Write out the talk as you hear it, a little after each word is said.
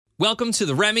Welcome to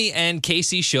the Remy and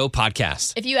Casey Show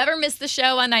podcast. If you ever miss the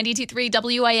show on 92.3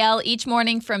 WIL each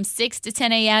morning from 6 to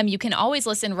 10 a.m., you can always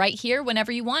listen right here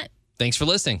whenever you want. Thanks for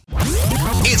listening.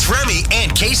 It's Remy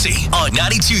and Casey on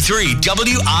 92.3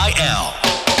 WIL.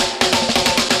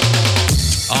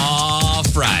 Aw,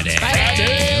 Friday.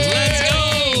 Let's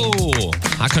go.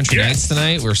 Hot Country Nights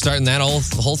tonight. We're starting that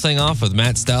whole thing off with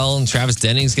Matt Stell and Travis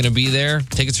Denning's going to be there.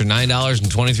 Tickets are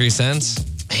 $9.23.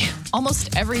 Man.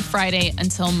 Almost every Friday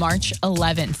until March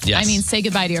 11th. Yes. I mean, say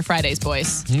goodbye to your Fridays,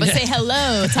 boys. But say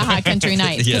hello to Hot Country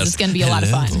Nights because Yes. it's going to be a lot of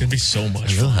fun. It's going to be so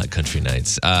much Real fun. Hot Country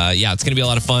Nights. Yeah, it's going to be a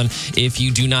lot of fun. If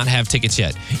you do not have tickets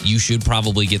yet, you should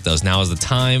probably get those. Now is the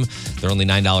time. They're only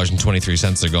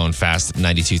 $9.23. They're going fast.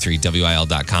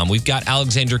 923WIL.com. We've got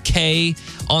Alexandra Kay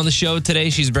on the show today.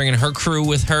 She's bringing her crew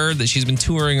with her that she's been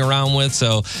touring around with.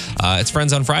 So it's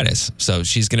Friends on Fridays. So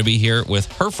she's going to be here with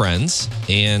her friends,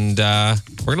 and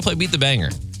we're going to play Beat the Banger.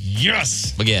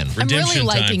 Yes. Again. I'm really Redemption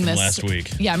liking time from this. last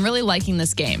week. Yeah, I'm really liking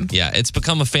this game. Yeah, it's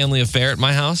become a family affair at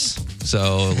my house.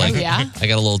 So, like, yeah? I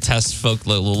got a little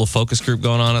little focus group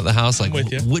going on at the house. Like,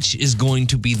 with you. which is going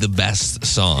to be the best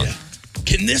song? Yeah.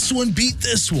 Can this one beat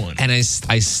this one? And I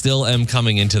still am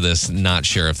coming into this not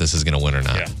sure if this is going to win or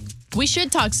not. Yeah. We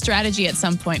should talk strategy at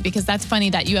some point because that's funny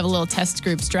that you have a little test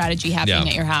group strategy happening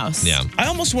at your house. Yeah. I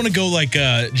almost want to go like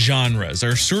genres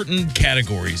or certain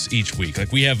categories each week.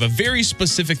 Like we have a very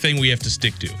specific thing we have to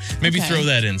stick to. Maybe Okay. throw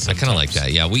that in I sometimes. kind of like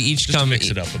that. Yeah, we each Just to come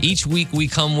mix it up a bit. each week. We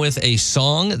come with a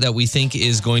song that we think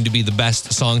is going to be the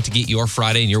best song to get your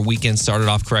Friday and your weekend started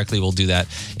off correctly. We'll do that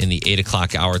in the 8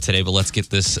 o'clock hour today. But let's get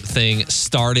this thing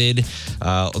started.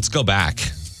 Let's go back.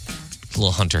 A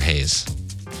little Hunter Hayes.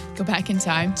 Go back in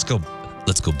time. Let's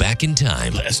go back in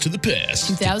time. Blast to the past.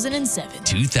 2007.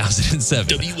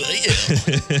 2007.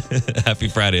 WIL. Happy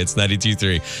Friday. It's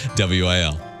 92.3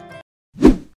 WIL.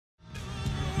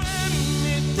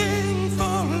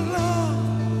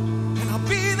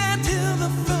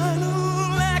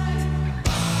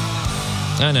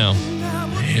 I know.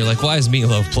 You're like, why is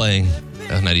Meatloaf playing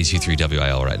 92.3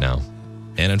 WIL right now?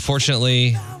 And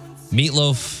unfortunately,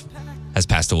 Meatloaf has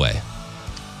passed away.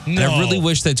 And I really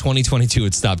wish that 2022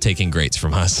 would stop taking greats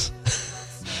from us.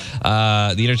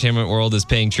 The entertainment world is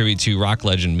paying tribute to rock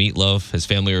legend Meatloaf. His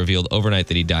family revealed overnight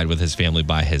that he died with his family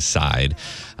by his side.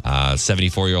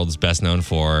 74-year-old is best known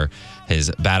for his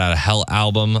Bat Out of Hell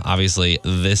album. Obviously,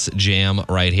 this jam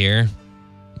right here.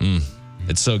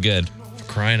 It's so good.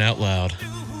 Crying out loud.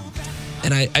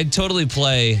 And I'd totally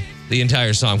play the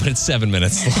entire song, but it's 7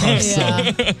 minutes long,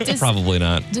 Yeah. so probably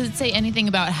not. Does it say anything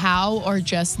about how or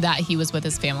just that he was with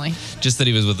his family? Just that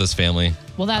he was with his family.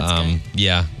 Well, that's good.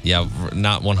 Yeah,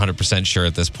 not 100% sure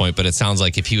at this point, but it sounds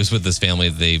like if he was with his family,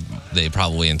 they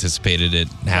probably anticipated it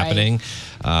happening.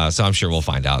 So I'm sure we'll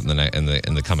find out in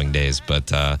the coming days. But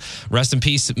rest in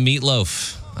peace,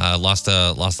 Meatloaf. Lost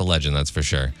a legend, that's for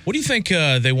sure. What do you think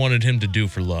they wanted him to do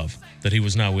for love that he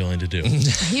was not willing to do?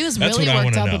 He was That's really what I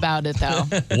worked wanna up know. about it,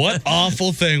 though. What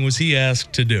awful thing was he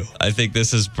asked to do? I think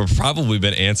this has probably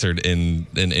been answered in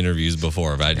interviews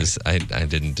before, but I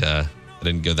didn't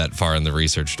go that far in the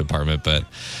research department. But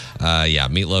yeah,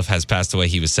 Meatloaf has passed away.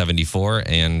 He was 74,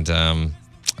 and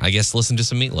I guess listen to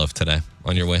some Meatloaf today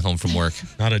on your way home from work.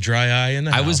 Not a dry eye in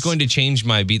the house. I was going to change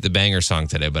my Beat the Banger song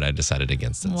today, but I decided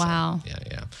against it. Wow. So,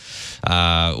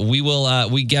 yeah. We will.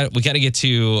 We got to get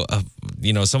to.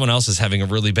 Someone else is having a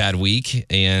really bad week,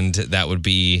 and that would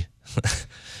be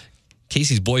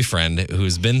Casey's boyfriend,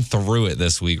 who's been through it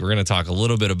this week. We're going to talk a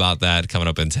little bit about that coming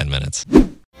up in 10 minutes.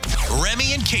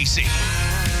 Remy and Casey.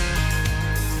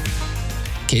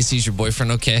 Casey's your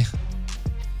boyfriend, okay?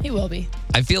 He will be.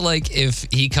 I feel like if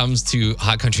he comes to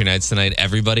Hot Country Nights tonight,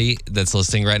 everybody that's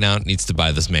listening right now needs to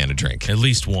buy this man a drink. At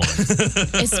least one.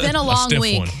 It's been a long stiff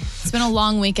week. one. It's been a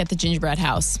long week at the Gingerbread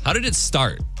House. How did it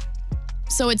start?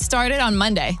 So it started on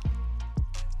Monday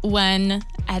when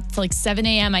at like 7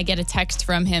 a.m. I get a text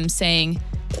from him saying,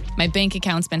 my bank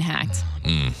account's been hacked.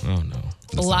 Oh, no.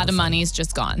 A lot of money's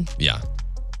just gone. Yeah.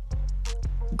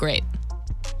 Great.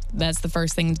 That's the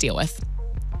first thing to deal with.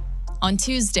 On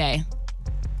Tuesday,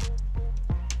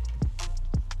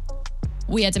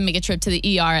 we had to make a trip to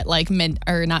the ER at like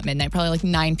not midnight, probably like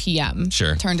 9 p.m.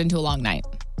 Sure. Turned into a long night.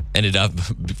 Ended up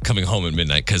coming home at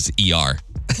midnight because ER.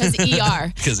 Because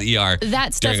ER. Because ER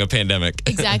That stuff- during a pandemic.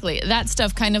 Exactly. That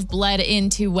stuff kind of bled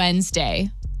into Wednesday.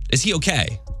 Is he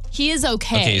okay? He is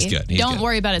okay. Okay, he's good. He's Don't good.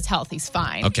 worry about his health. He's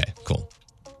fine. Okay, cool.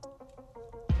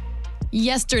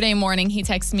 Yesterday morning, he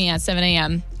texted me at 7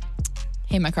 a.m.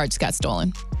 Hey, my card just got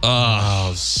stolen.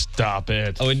 Oh, stop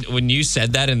it. When you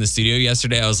said that in the studio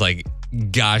yesterday, I was like,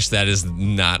 gosh, that is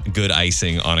not good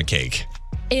icing on a cake.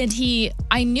 And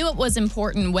I knew it was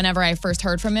important whenever I first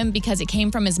heard from him because it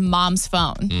came from his mom's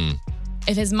phone.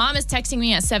 If his mom is texting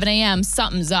me at 7 a.m.,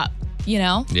 something's up, you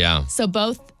know? Yeah. So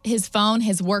both his phone,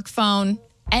 his work phone,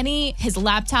 his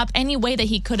laptop, any way that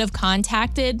he could have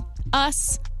contacted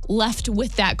us left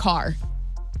with that car.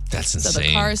 That's insane. So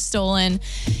the car is stolen.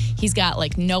 He's got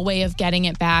like no way of getting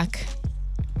it back.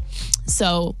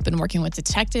 So been working with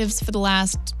detectives for the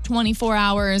last 24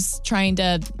 hours trying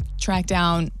to track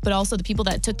down, but also the people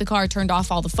that took the car turned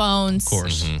off all the phones. Of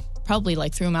course. Probably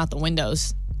like threw them out the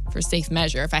windows for safe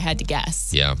measure, if I had to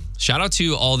guess. Yeah. Shout out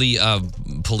to all the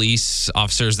police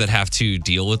officers that have to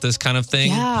deal with this kind of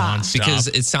thing. Yeah. Nonstop. Because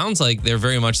it sounds like they're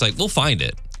very much like, we'll find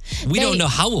it. We don't know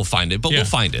how we'll find it, but we'll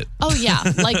find it. Oh, yeah.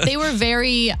 Like they were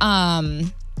very,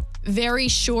 very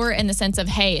sure in the sense of,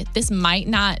 hey, this might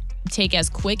not take as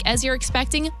quick as you're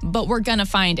expecting, but we're going to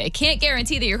find it. Can't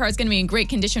guarantee that your car's going to be in great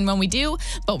condition when we do,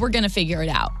 but we're going to figure it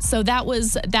out. So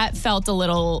that felt a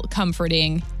little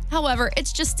comforting. However,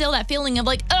 it's just still that feeling of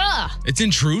like, ugh. It's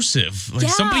intrusive. Like Yeah.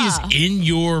 somebody is in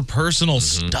your personal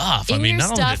stuff. I In mean, your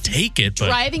not only stuff, to take it, but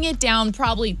driving it down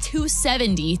probably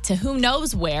 270 to who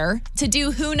knows where to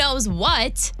do who knows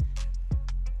what.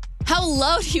 How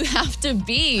low do you have to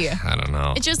be? I don't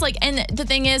know. It's just like, and the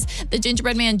thing is, the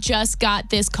gingerbread man just got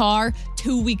this car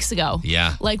 2 weeks ago.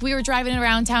 Yeah. Like we were driving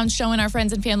around town showing our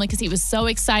friends and family because he was so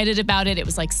excited about it. It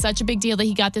was like such a big deal that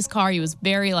he got this car. He was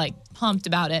very like pumped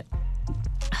about it.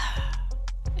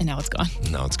 And now it's gone.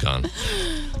 No, it's gone.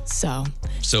 So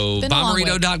been a long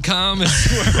bomberito.com is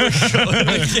where we're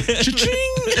going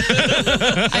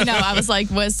again. I know. I was like,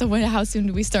 how soon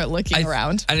do we start looking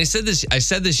around? And I said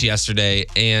this yesterday,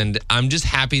 and I'm just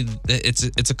happy that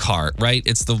it's a car, right?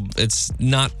 It's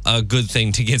not a good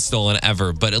thing to get stolen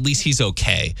ever, but at least he's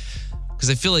okay.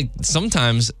 Because I feel like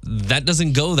sometimes that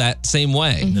doesn't go that same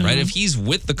way, right? If he's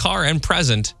with the car and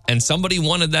present, and somebody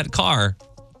wanted that car,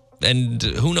 and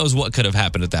who knows what could have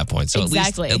happened at that point. So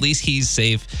Exactly. at least he's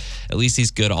safe. At least he's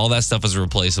good. All that stuff is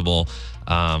replaceable.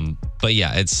 But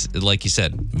yeah, it's like you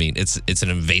said. I mean, it's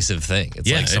an invasive thing.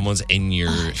 It's like someone's in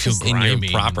your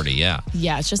property. Yeah.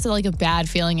 Yeah, it's just like a bad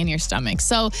feeling in your stomach.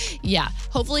 So yeah,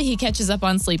 hopefully he catches up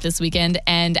on sleep this weekend.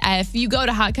 And if you go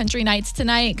to Hot Country Nights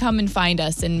tonight, come and find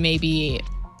us and maybe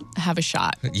have a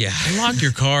shot. Yeah. lock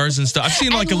your cars and stuff. I've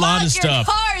seen like And a lot lock of stuff.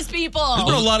 your cars, people. There's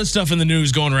been a lot of stuff in the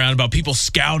news going around about people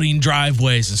scouting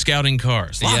driveways and scouting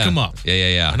cars. Lock them up.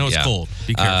 Yeah. I know it's cold.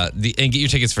 Be careful. And get your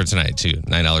tickets for tonight too.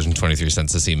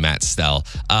 $9.23 to see Matt Stell.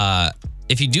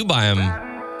 If you do buy him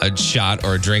a shot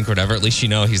or a drink or whatever, at least you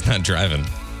know he's not driving.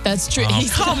 That's true. Oh,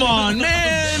 come on,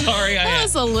 man. Sorry, That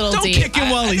was a little Don't deep. kick him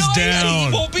while he's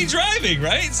down. He won't be driving,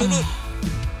 right? So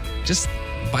just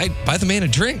buy the man a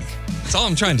drink. That's all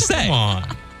I'm trying to say. Come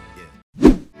on.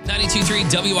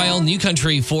 92.3 WIL New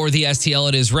Country for the STL.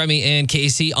 It is Remy and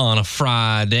Casey on a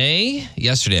Friday.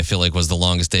 Yesterday, I feel like, was the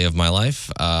longest day of my life.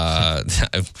 I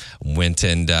went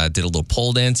and did a little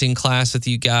pole dancing class with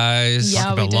you guys. Yeah,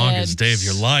 Talk about we did. longest day of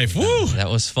your life. Woo! That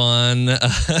was fun.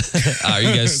 Are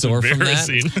you guys sore from that?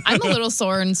 Embarrassing. I'm a little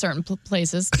sore in certain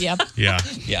places. Yep. Yeah.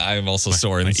 Yeah, I'm also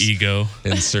sore in My ego.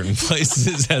 in certain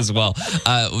places as well.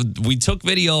 We took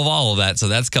video of all of that, so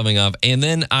that's coming up. And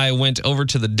then I went over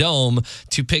to the Dome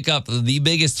to pick up the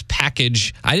biggest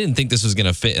package. I didn't think this was going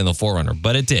to fit in the 4Runner,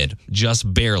 but it did,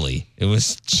 just barely. It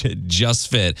was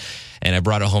just fit, and I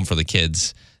brought it home for the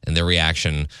kids, and their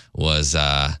reaction was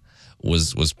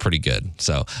pretty good.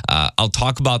 So I'll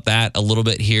talk about that a little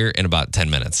bit here in about 10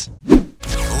 minutes.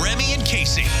 Remy and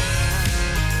Casey.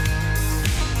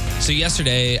 So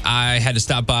yesterday, I had to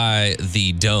stop by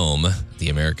the Dome, the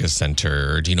America's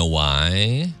Center. Do you know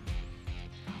why?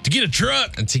 To get a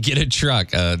truck. To get a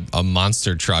truck, a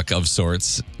monster truck of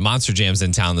sorts. Monster Jam's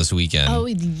in town this weekend. Oh,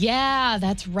 yeah,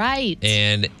 that's right.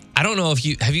 And I don't know if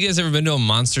you guys ever been to a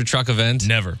monster truck event?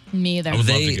 Never. Me either. I would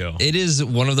love to go. It is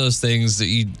one of those things that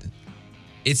you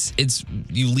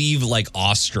leave like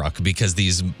awestruck because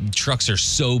these trucks are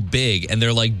so big and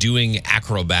they're like doing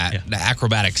acrobatic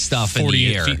stuff in the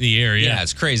 48 air. feet in the air, yeah. Yeah,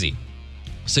 it's crazy.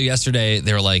 So yesterday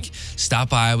they were like,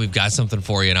 stop by, we've got something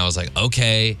for you. And I was like,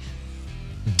 okay.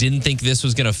 Didn't think this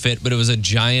was going to fit, but it was a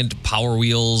giant Power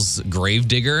Wheels grave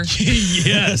digger.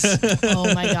 Yes.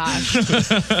 Oh my gosh.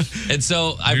 And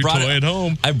so I Your brought toy it at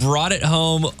home. I brought it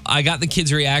home. I got the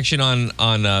kids' reaction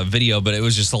on video, but it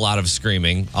was just a lot of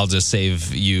screaming. I'll just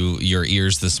save you your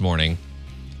ears this morning.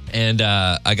 And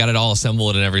I got it all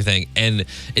assembled and everything. And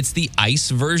it's the ice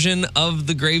version of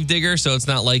the Gravedigger, so it's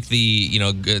not like the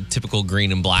typical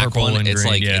green and black Purple one. and It's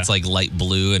green, like yeah. it's like light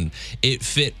blue, and it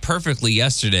fit perfectly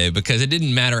yesterday because it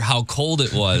didn't matter how cold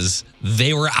it was.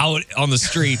 They were out on the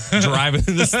street driving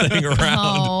this thing around.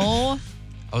 Oh.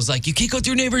 I was like, you can't go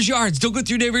through neighbors' yards. Don't go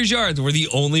through neighbors' yards. We're the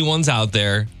only ones out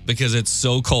there because it's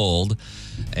so cold.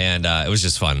 And it was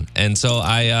just fun. And so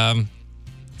I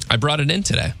brought it in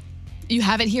today. You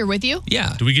have it here with you?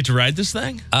 Yeah. Do we get to ride this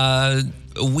thing?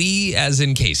 We, as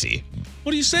in Casey.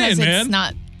 What are you saying, Because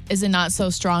man? is it not so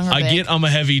strong or big? I'm a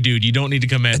heavy dude. You don't need to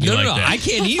come at me No, like no, that. I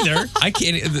can't either. I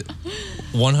can't.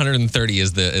 130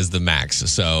 is the max.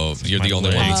 So you're the my only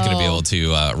one leg. that's going to be able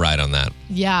to ride on that.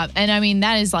 Yeah, and I mean,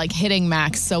 that is like hitting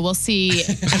max, so we'll see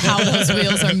how those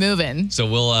wheels are moving. So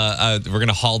we're going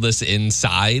to haul this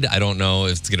inside. I don't know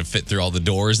if it's going to fit through all the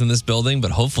doors in this building,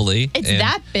 but hopefully. It's And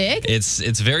that big? It's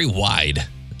very wide.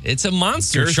 It's a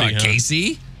monster Girthy, truck, huh?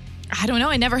 Casey. I don't know.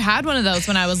 I never had one of those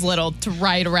when I was little to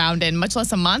ride around in, much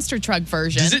less a monster truck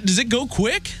version. Does it go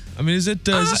quick? I mean, is it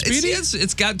speedy?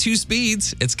 It's got two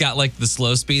speeds. It's got like the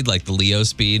slow speed, like the Leo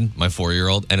speed, my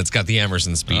 4-year-old, and it's got the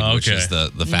Emerson speed, which Okay. is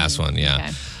the fast one.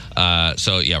 Yeah.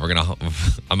 So yeah,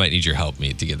 I might need your help,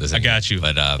 me, to get this. I got you.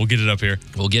 But we'll get it up here.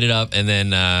 we'll get it up, and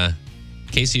then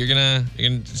Casey, you're gonna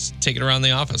just take it around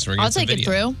the office. We're gonna I'll get some take it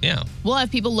video. through. Yeah, We'll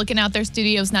have people looking out their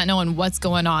studios not knowing what's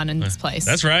going on in this place.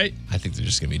 That's right. I think they're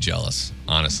just gonna be jealous,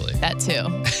 honestly. That too.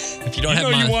 If you don't You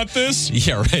have know you want this?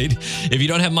 Yeah, right. If you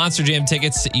don't have Monster Jam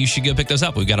tickets, you should go pick those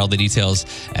up. We've got all the details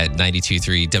at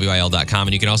 923wil.com,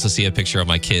 and you can also see a picture of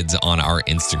my kids on our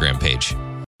Instagram page.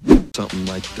 Something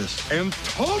like this. And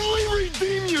totally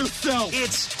redeem yourself.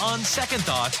 It's On Second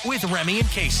Thought with Remy and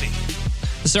Casey.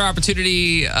 This is our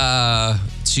opportunity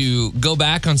to go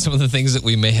back on some of the things that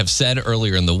we may have said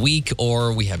earlier in the week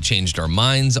or we have changed our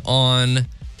minds on.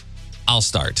 I'll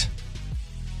start.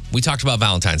 We talked about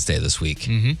Valentine's Day this week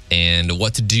and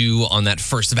what to do on that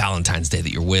first Valentine's Day that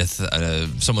you're with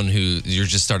someone who you're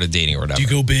just started dating or whatever. Do you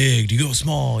go big? Do you go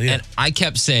small? Yeah. And I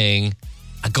kept saying,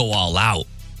 I go all out.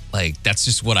 Like, that's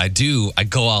just what I do. I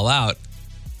go all out.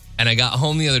 And I got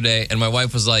home the other day and my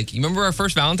wife was like, you remember our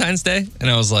first Valentine's Day? And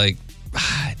I was like,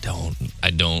 I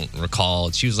don't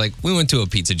recall. She was like, we went to a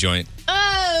pizza joint.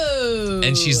 Oh.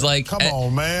 And she's like, Come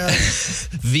on, man.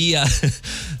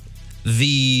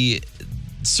 the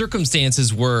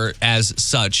circumstances were as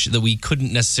such that we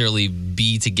couldn't necessarily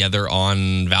be together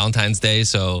on Valentine's Day.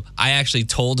 So I actually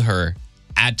told her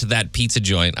at that pizza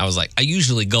joint, I was like, I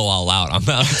usually go all out on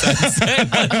Valentine's Day.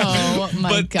 Oh my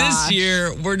But gosh. this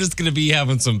year, we're just going to be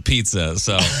having some pizza.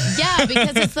 So Yeah,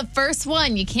 because it's the first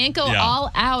one. You can't go Yeah. all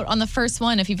out on the first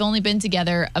one if you've only been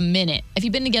together a minute. If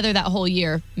you've been together that whole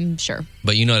year, sure.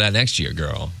 but you know that next year,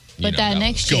 girl. You But know that was-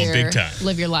 next Going year, big time.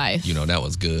 live your life. You know that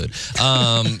was good.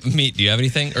 Meet, do you have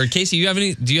anything? Or Casey, do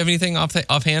you have anything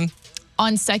offhand?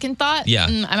 On second thought, Yeah.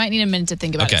 I might need a minute to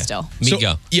think about Okay. it still. Meet,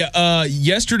 go. Yeah,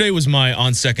 yesterday was my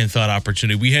on second thought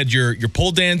opportunity. We had your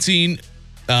pole dancing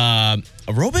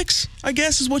aerobics, I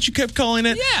guess is what you kept calling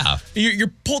it. Yeah. Your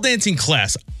pole dancing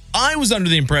class. I was under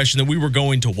the impression that we were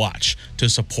going to watch to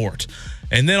support.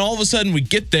 And then all of a sudden we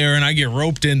get there and I get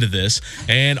roped into this.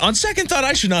 And on second thought,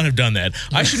 I should not have done that.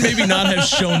 I should maybe not have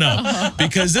shown up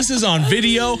because this is on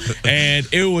video and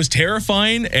it was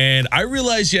terrifying. And I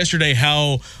realized yesterday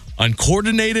how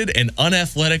uncoordinated and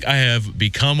unathletic I have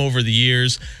become over the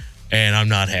years. And I'm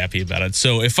not happy about it.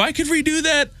 So if I could redo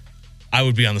that, I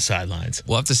would be on the sidelines.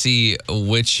 We'll have to see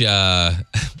which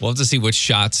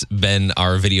shots Ben,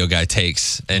 our video guy,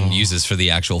 takes and uses for the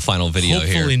actual final video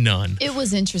Hopefully here. none. It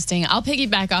was interesting. I'll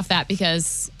piggyback off that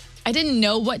because I didn't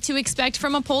know what to expect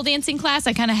from a pole dancing class.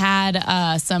 I kind of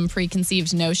had some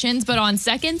preconceived notions, but on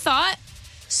second thought,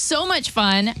 so much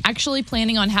fun. Actually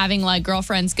planning on having like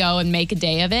girlfriends go and make a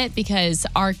day of it because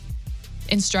our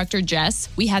instructor, Jess,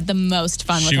 we had the most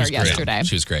fun with She her was great. yesterday.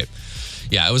 She was great.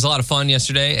 Yeah, it was a lot of fun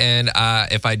yesterday, and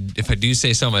if I do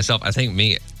say so myself, I think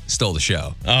me stole the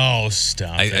show. Oh,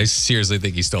 stop. I seriously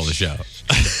think he stole the show.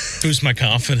 Boost my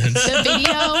confidence.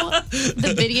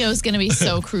 The video is going to be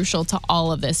so crucial to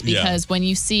all of this because when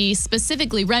you see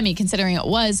specifically Remy, considering it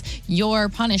was your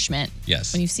punishment.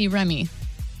 Yes. When you see Remy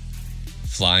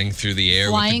Flying through the air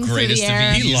Flying with through the greatest the air.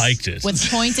 of He ease. liked it. with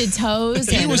pointed toes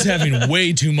He and was having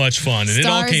way too much fun, and it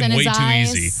all stars came in way his too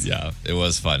eyes. easy. Yeah, it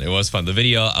was fun. It was fun. The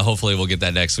video, hopefully we'll get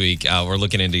that next week. We're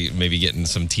looking into maybe getting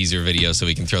some teaser video so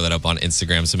we can throw that up on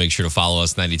Instagram. So make sure to follow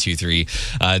us, 92.3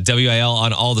 WIL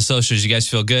on all the socials. You guys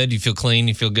feel good? You feel clean?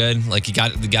 You feel good? Like you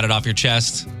got it off your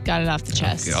chest? got it off the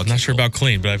chest. Okay, I'm not sure about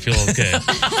clean, but I feel okay.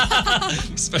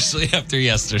 Especially after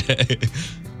yesterday.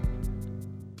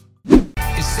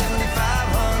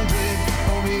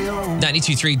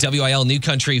 92.3 WIL New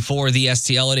Country for the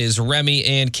STL. It is Remy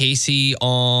and Casey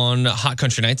on Hot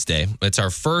Country Nights Day. It's our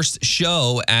first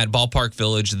show at Ballpark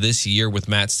Village this year with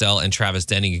Matt Stell and Travis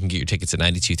Denning. You can get your tickets at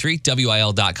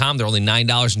 92.3wil.com. They're only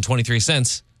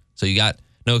 $9.23. So you got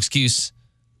no excuse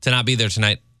to not be there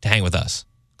tonight to hang with us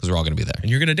because we're all going to be there. And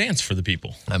you're going to dance for the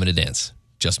people. I'm going to dance.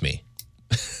 Just me.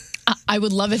 I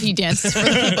would love if you danced for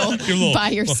the people by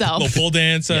yourself. Little pole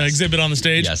dance exhibit on the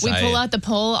stage. Yes, We pull out the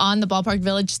pole on the Ballpark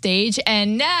Village stage,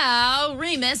 and now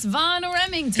Remus Von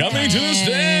Remington. Coming to the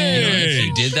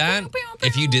stage.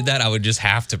 If you did that, I would just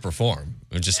have to perform.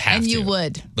 I would just have And to. you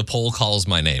would. The poll calls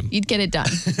my name. You'd get it done.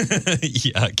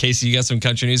 Yeah. Casey, you got some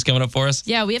country news coming up for us?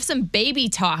 Yeah, we have some baby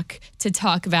talk to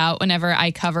talk about whenever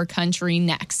I cover country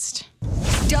next.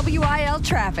 WIL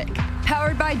traffic,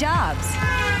 powered by Dobbs.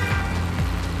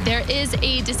 There is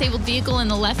a disabled vehicle in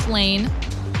the left lane,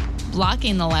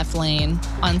 blocking the left lane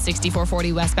on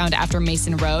 6440 westbound after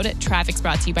Mason Road. Traffic's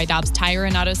brought to you by Dobbs Tire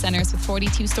and Auto Centers with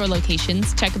 42 store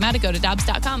locations. Check them out at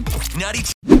gotodobbs.com.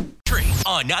 92.3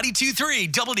 on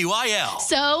 92.3 WIL.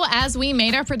 So, as we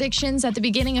made our predictions at the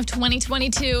beginning of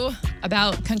 2022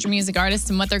 about country music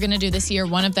artists and what they're going to do this year,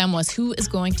 one of them was who is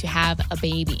going to have a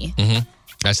baby.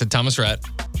 I said Thomas Rhett.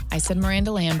 I said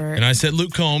Miranda Lambert. And I said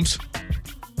Luke Combs.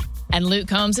 And Luke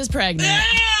Combs is pregnant.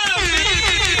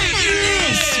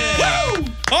 Woo!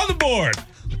 On the board.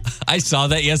 I saw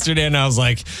that yesterday and I was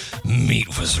like, Meat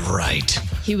was right.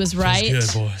 He was right.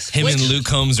 Good, boys. Him and Luke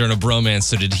Combs are in a bromance.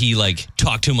 So did he like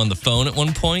talk to him on the phone at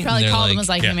one point? Probably And they're called him and was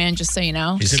like, Yeah. hey man, just so you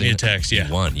know. He sent me a text, yeah.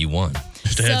 You won.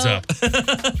 Just a heads So-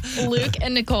 up. Luke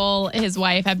and Nicole, his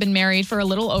wife, have been married for a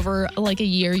little over like a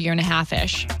year and a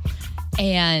half-ish.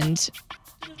 And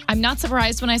I'm not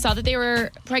surprised when I saw that they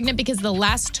were pregnant because the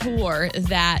last tour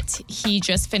that he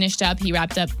just finished up, he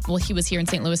wrapped up, well, he was here in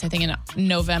St. Louis, I think in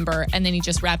November, and then he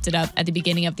just wrapped it up at the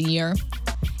beginning of the year.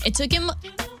 It took him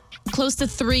close to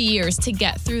 3 years to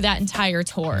get through that entire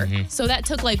tour. So that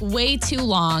took like way too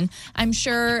long. I'm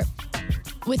sure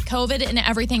with COVID and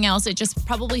everything else, it just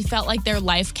probably felt like their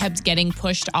life kept getting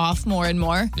pushed off more and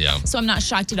more. Yeah. So I'm not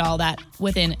shocked at all that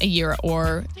within a year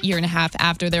or year and a half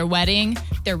after their wedding,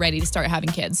 they're ready to start having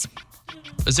kids.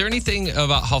 Is there anything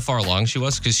about how far along she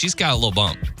was? Because she's got a little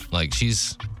bump.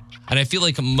 And I feel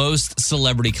like most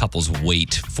celebrity couples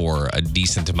wait for a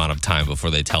decent amount of time before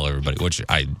they tell everybody, which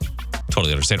I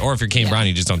totally understand. Or if you're Kane Brown,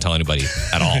 you just don't tell anybody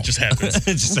at all. It just happens.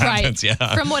 It just happens,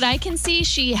 yeah. From what I can see,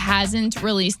 she hasn't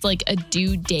released like a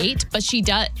due date, but she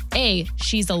does.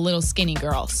 She's a little skinny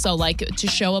girl. So like to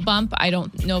show a bump, I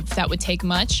don't know if that would take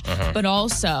much, but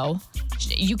also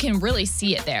you can really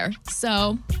see it there.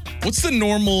 So What's the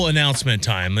normal announcement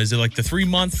time? Is it like the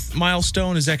 3-month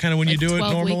milestone? Is that kind of when you do it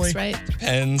 12 normally? weeks, right?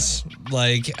 Depends.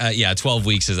 12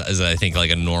 weeks is I think like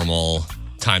a normal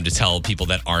time to tell people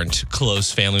that aren't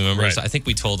close family members. Right. I think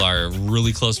we told our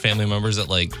really close family members at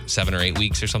like 7 or 8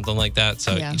 weeks or something like that.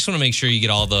 So Yeah. you just want to make sure you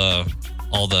get all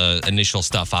the initial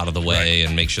stuff out of the way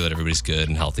and make sure that everybody's good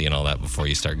and healthy and all that before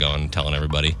you start going and telling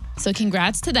everybody. So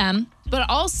congrats to them. But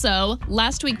also,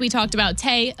 last week we talked about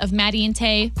Tay of Maddie and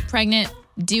Tay, pregnant,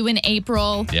 due in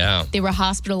April. Yeah. They were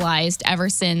hospitalized ever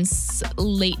since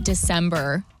late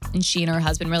December, and she and her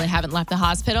husband really haven't left the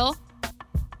hospital.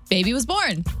 Baby was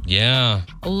born Yeah.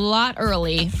 a lot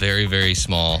early. Very, very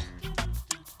small.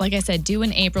 Like I said, due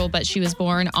in April, but she was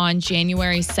born on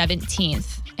January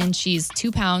 17th, and she's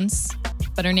 2 pounds.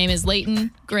 But her name is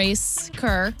Leighton Grace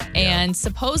Kerr, and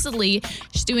supposedly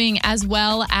she's doing as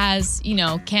well as,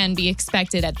 can be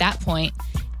expected at that point.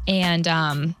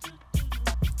 And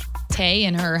Tay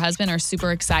and her husband are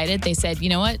super excited. They said, you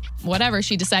know what? Whatever.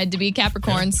 She decided to be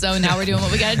Capricorn, so now we're doing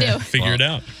what we got to do. Figure it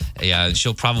out. Yeah,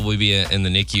 she'll probably be in the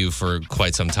NICU for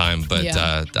quite some time, but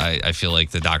Yeah. I feel like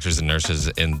the doctors and nurses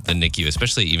in the NICU,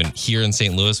 especially even here in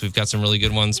St. Louis, we've got some really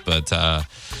good ones. But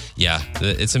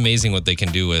it's amazing what they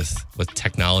can do with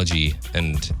technology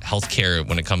and healthcare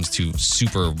when it comes to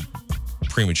super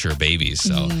premature babies.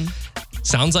 So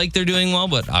sounds like they're doing well,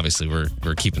 but obviously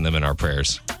we're keeping them in our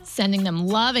prayers. Sending them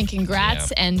love and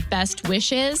congrats Yeah. and best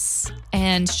wishes.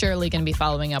 And surely going to be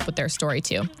following up with their story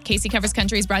too. Casey Covers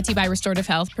Country is brought to you by Restorative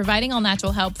Health, providing all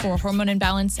natural help for hormone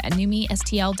imbalance at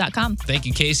newmestl.com. Thank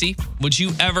you, Casey. Would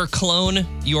you ever clone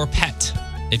your pet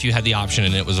if you had the option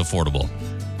and it was affordable?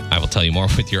 I will tell you more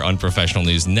with your unprofessional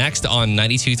news next on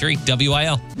 92.3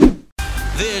 WIL.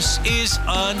 This is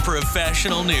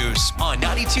Unprofessional News on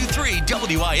 92.3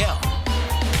 WIL.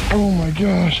 Oh my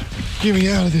gosh. Get me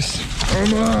out of this.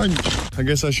 Come on. I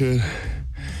guess I should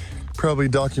probably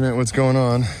document what's going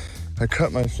on. I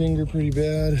cut my finger pretty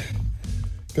bad.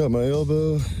 Got my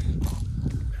elbow.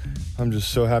 I'm just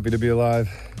so happy to be alive.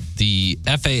 The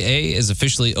FAA has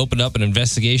officially opened up an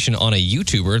investigation on a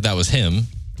YouTuber, that was him,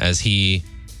 as he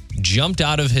jumped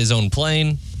out of his own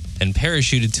plane and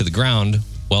parachuted to the ground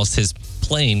whilst his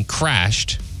plane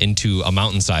crashed into a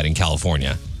mountainside in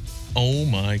California. Oh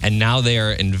my God. And now they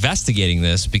are investigating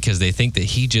this because they think that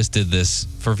he just did this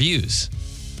for views.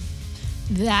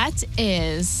 That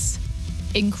is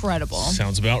incredible.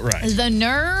 Sounds about right. The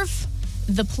nerve,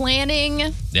 the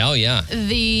planning, Oh, yeah.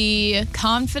 the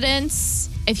confidence.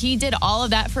 If he did all of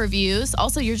that for views,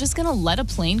 also, you're just going to let a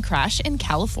plane crash in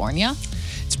California?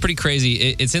 It's pretty crazy.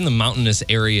 It's in the mountainous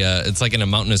area. It's like in a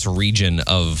mountainous region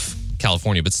of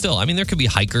California. But still, I mean, there could be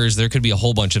hikers. There could be a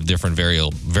whole bunch of different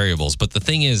variables. But the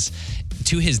thing is,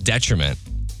 to his detriment,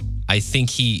 I think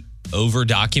he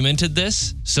over-documented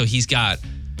this. So he's got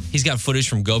footage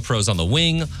from GoPros on the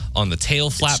wing, on the tail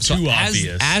flap. It's too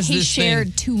obvious. As He this shared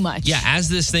thing, too much. Yeah, as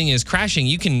this thing is crashing,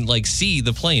 you can like see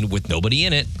the plane with nobody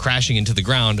in it crashing into the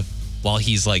ground while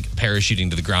he's like parachuting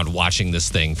to the ground watching this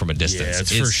thing from a distance. Yeah,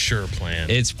 it's for sure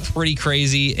planned. It's pretty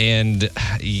crazy. And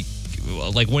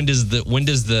like, when does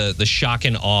the shock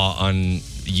and awe on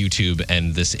YouTube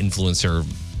and this influencer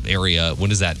area, when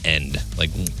does that end?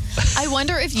 Like, I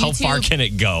wonder if YouTube, how far can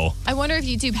it go? I wonder if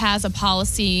YouTube has a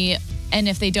policy, and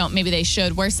if they don't, maybe they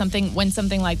should, where when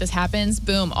something like this happens,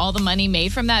 boom, all the money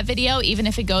made from that video, even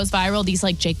if it goes viral, these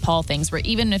like Jake Paul things, where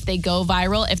even if they go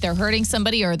viral, if they're hurting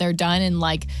somebody or they're done in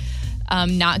like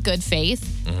not good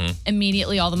faith,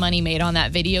 immediately all the money made on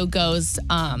that video goes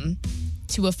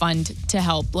to a fund to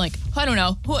help, like, I don't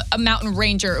know, a mountain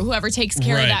ranger, whoever takes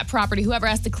care of that property, whoever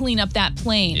has to clean up that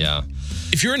plane. Yeah.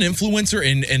 If you're an influencer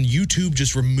and YouTube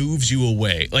just removes you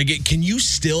away, like, can you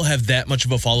still have that much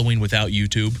of a following without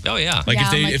YouTube? Oh, yeah. Like,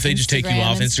 Yeah, if they just take you Instagram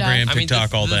off and Instagram, stuff.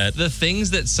 TikTok, all that. The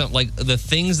things that the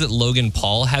things that Logan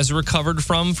Paul has recovered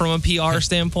from a PR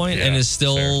standpoint and is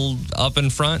still up in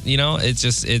front, you know, it's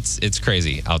just it's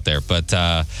crazy out there. But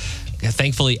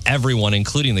thankfully, everyone,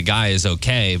 including the guy, is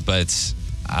okay. But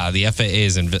the FAA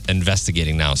is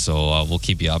investigating now, so we'll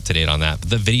keep you up to date on that. But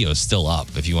the video is still up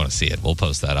if you want to see it. We'll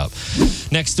post that up.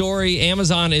 Next story,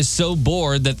 Amazon is so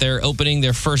bored that they're opening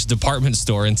their first department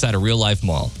store inside a real-life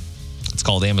mall. It's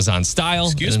called Amazon Style.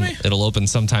 Excuse me? It'll open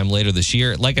sometime later this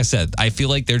year. Like I said, I feel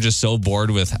like they're just so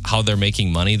bored with how they're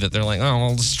making money that they're like, oh, well,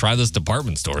 let's try this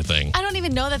department store thing. I don't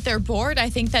even know that they're bored. I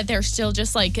think that they're still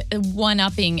just like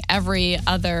one-upping every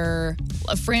other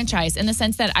franchise, in the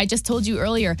sense that I just told you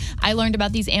earlier, I learned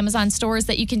about these Amazon stores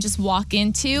that you can just walk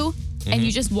into and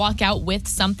you just walk out with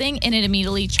something and it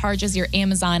immediately charges your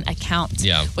Amazon account.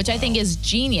 Yeah. Which I think is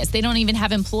genius. They don't even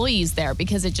have employees there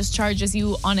because it just charges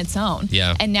you on its own.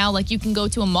 Yeah. And now, like, you can go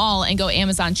to a mall and go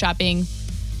Amazon shopping,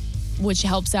 which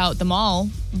helps out the mall,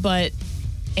 but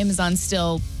Amazon's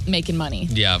still making money.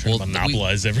 Yeah, well,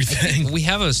 Monopolize everything. we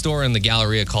have a store in the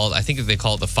Galleria called, I think they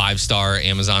call it the 5-star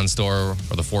Amazon store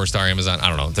or the 4-star Amazon. I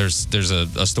don't know. There's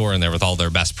a store in there with all their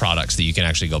best products that you can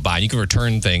actually go buy. You can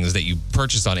return things that you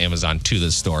purchased on Amazon to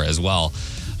this store as well.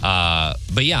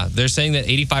 But yeah, they're saying that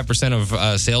 85%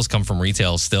 of sales come from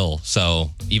retail still. So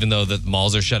even though the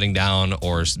malls are shutting down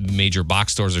or major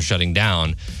box stores are shutting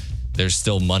down, there's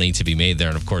still money to be made there.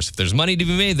 And of course, if there's money to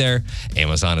be made there,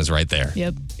 Amazon is right there.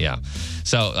 Yep. Yeah.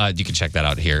 So you can check that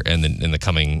out here in the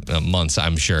coming months,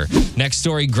 I'm sure. Next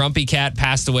story, Grumpy Cat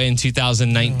passed away in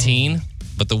 2019.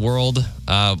 But the world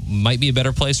might be a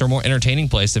better place or a more entertaining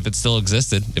place if it still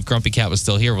existed, if Grumpy Cat was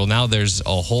still here. Well, now there's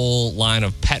a whole line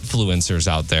of petfluencers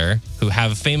out there who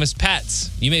have famous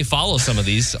pets. You may follow some of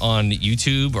these on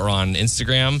YouTube or on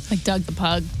Instagram. Like Doug the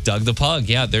Pug. Doug the Pug,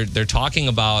 yeah. They're talking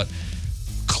about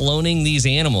cloning these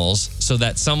animals so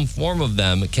that some form of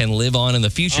them can live on in the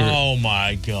future. Oh,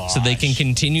 my God. So they can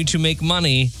continue to make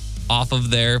money off of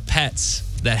their pets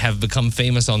that have become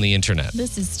famous on the internet.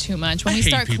 This is too much. When I we hate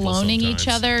start people cloning sometimes. each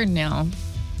other, no.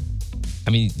 I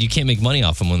mean, you can't make money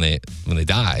off them when they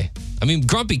die. I mean,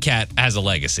 Grumpy Cat has a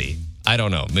legacy. I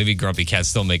don't know. Maybe Grumpy Cat's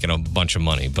still making a bunch of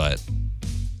money, but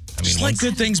I mean, Just let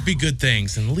good things be good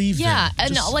things and leave Yeah, them.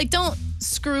 and Just- like, don't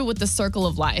screw with the circle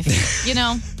of life, you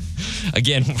know?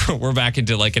 again, we're back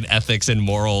into like an ethics and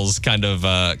morals kind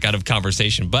of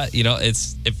conversation. But you know,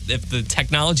 it's if the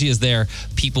technology is there,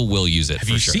 people will use it. Have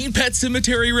you seen Pet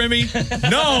Cemetery, Remy?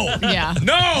 No. Yeah.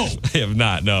 No. I have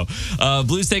not, no.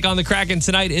 Blues take on the Kraken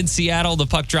tonight in Seattle. The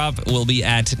puck drop will be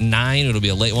at 9. It'll be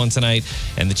a late one tonight.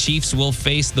 And the Chiefs will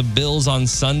face the Bills on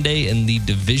Sunday in the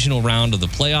divisional round of the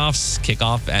playoffs.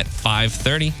 Kickoff at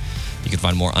 5:30. You can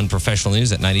find more unprofessional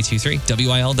news at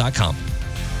 923wil.com.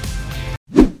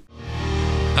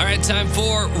 All right, time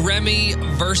for Remy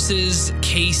versus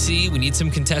Casey. We need some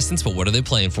contestants, but what are they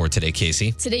playing for today,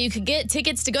 Casey? Today you could get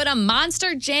tickets to go to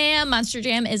Monster Jam. Monster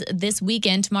Jam is this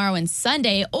weekend, tomorrow and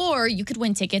Sunday, or you could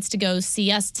win tickets to go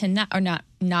see us tonight, or not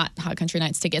not Hot Country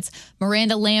Nights tickets,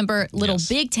 Miranda Lambert Little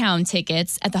Big Town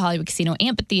tickets at the Hollywood Casino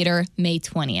Amphitheater May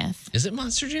 20th. Is it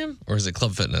Monster Jam or is it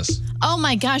Club Fitness? Oh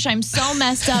my gosh, I'm so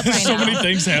messed up right So now. many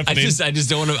things happening. I just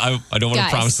don't want to. I don't want to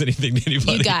Guys, promise anything to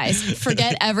anybody. You guys,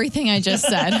 forget everything I just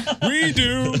said. We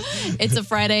do. It's a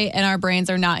Friday and our brains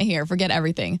are not here. Forget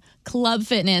everything. Club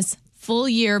Fitness, full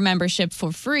year membership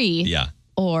for free. Yeah.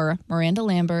 Or Miranda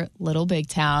Lambert Little Big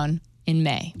Town in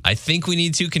May. I think we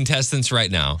need 2 contestants right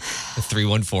now.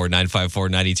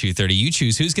 314-954-9230. You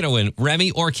choose who's going to win,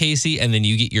 Remy or Casey, and then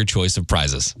you get your choice of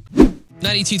prizes.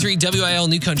 92.3 WIL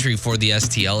New Country for the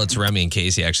STL. It's Remy and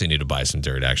Casey. I actually need to buy some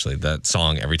dirt, actually. That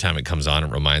song, every time it comes on, it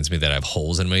reminds me that I have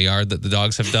holes in my yard that the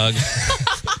dogs have dug.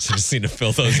 So I just need to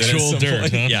fill those in. Actual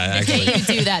dirt, huh? Yeah, The actually. day you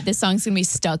do that, this song's going to be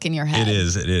stuck in your head. It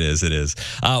is.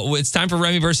 It's time for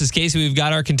Remy versus Casey. We've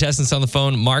got our contestants on the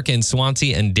phone, Mark in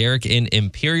Swansea and Derek in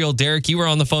Imperial. Derek, you were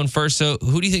on the phone first, so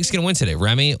who do you think is going to win today,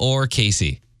 Remy or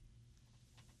Casey?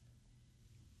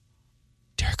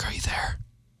 Derek, are you there?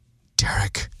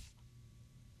 Derek.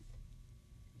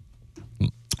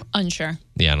 Unsure.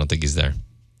 Yeah, I don't think he's there.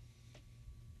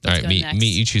 All right, go meet next.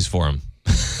 you choose for him.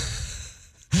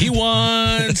 He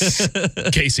wants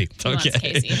Casey. He wants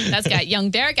Casey. That's got young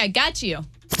Derek. I got you.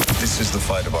 This is the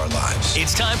fight of our lives.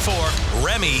 It's time for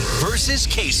Remy versus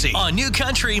Casey on New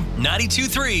Country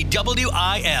 92.3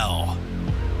 WIL.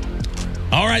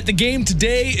 All right, the game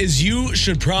today is You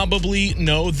Should Probably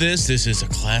Know This. This is a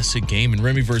classic game in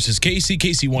Remy versus Casey.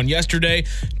 Casey won yesterday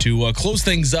to close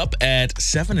things up at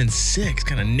 7-6,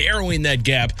 kind of narrowing that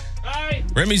gap. Hi.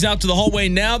 Remy's out to the hallway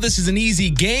now. This is an easy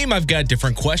game. I've got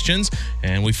different questions,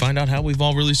 and we find out how we've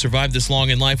all really survived this long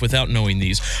in life without knowing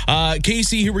these.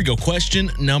 Casey, here we go. Question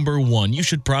number 1. You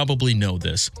should probably know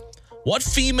this. What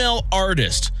female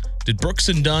artist did Brooks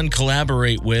and Dunn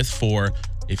collaborate with for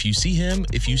If You See Him,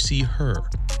 If You See Her?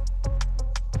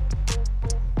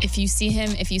 If you see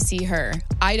him, if you see her.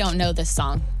 I don't know this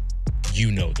song. You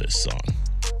know this song.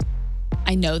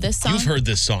 I know this song. You've heard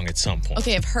this song at some point.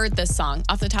 Okay, I've heard this song.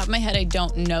 Off the top of my head, I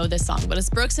don't know this song, but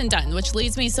it's Brooks and Dunn, which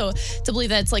leads me to believe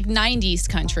that it's like 90s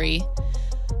country.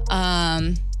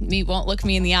 Me won't look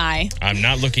me in the eye. I'm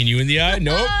not looking you in the eye.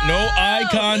 Nope, no eye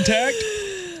contact.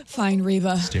 Fine,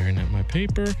 Reba. Staring at my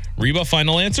paper. Reba,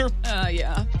 final answer?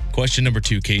 Yeah. Question number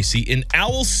 2, Casey. In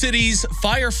Owl City's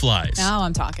Fireflies, Now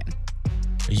I'm talking.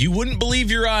 you wouldn't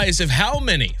believe your eyes of how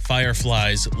many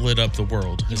fireflies lit up the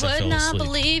world as I Would fell not asleep.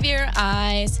 believe your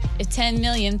eyes if 10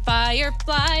 million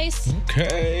fireflies.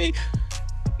 Okay.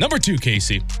 Number 2,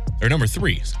 Casey. Or number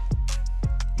 3.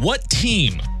 What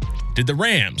team did the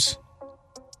Rams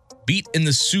beat in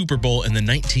the Super Bowl in the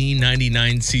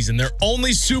 1999 season? Their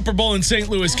only Super Bowl in St.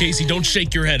 Louis, Casey. Don't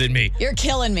shake your head at me. You're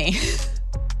killing me.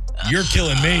 You're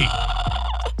killing me.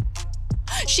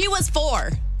 She was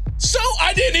 4. So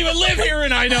I didn't even live here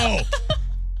and I know.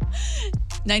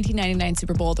 1999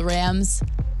 Super Bowl. The Rams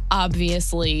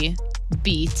obviously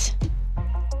beat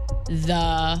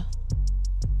the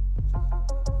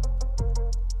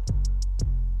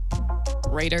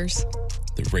Raiders.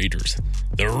 The Raiders.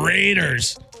 The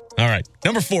Raiders. All right.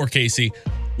 Number 4, Casey.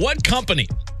 What company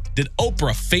did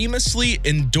Oprah famously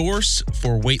endorse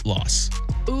for weight loss?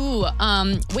 Ooh,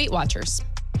 Weight Watchers.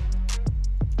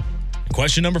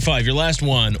 Question number 5, your last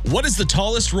one. What is the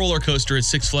tallest roller coaster at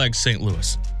Six Flags St.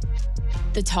 Louis?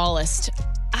 The tallest.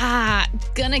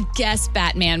 Gonna guess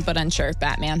Batman, but unsure if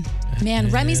Batman. Man,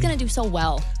 Remy's gonna do so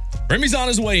well. Remy's on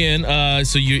his way in.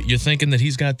 So you're thinking that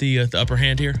he's got the upper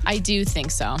hand here? I do think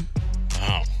so.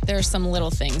 Wow. There are some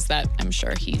little things that I'm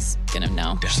sure he's gonna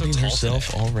know. Doubting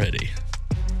herself already.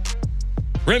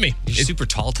 Remy. You're super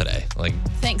tall today. Like,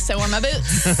 Thanks, so are my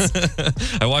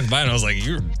boots. I walked by and I was like,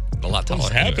 you're a lot taller.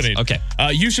 What's Anyways. happening? Okay.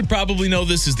 You should probably know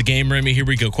this is the game, Remy. Here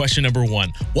we go. Question number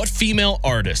 1. What female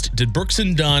artist did Brooks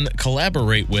and Dunn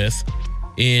collaborate with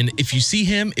in If You See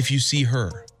Him, If You See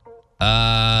Her?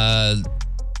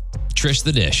 Trish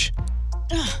the Dish.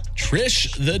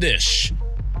 Trish the Dish.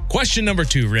 Question number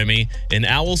 2, Remy. In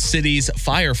Owl City's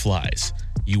Fireflies,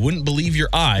 you wouldn't believe your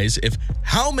eyes if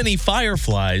how many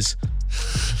fireflies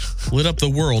lit up the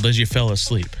world as you fell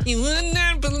asleep? You would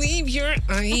not believe your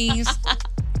eyes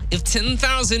if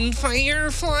 10,000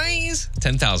 fireflies.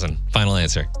 10,000. Final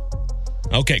answer.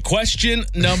 Okay, question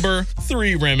number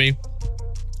 3, Remy.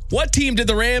 What team did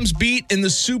the Rams beat in the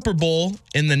Super Bowl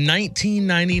in the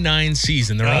 1999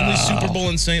 season? Their only Super Bowl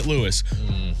in St. Louis.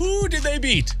 Who did they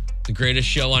beat? The greatest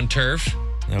show on turf.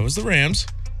 That was the Rams.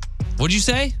 What'd you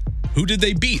say? Who did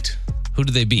they beat Who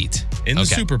did they beat? in the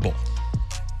Okay. Super Bowl?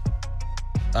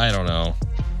 I don't know.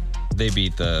 They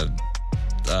beat the,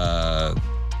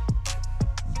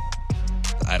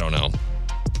 I don't know.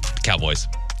 Cowboys.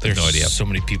 There's no idea. so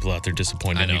many people out there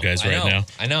disappointed in you guys right now.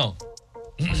 I know.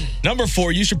 Number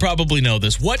 4, you should probably know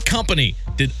this. What company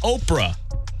did Oprah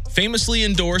famously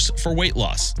endorse for weight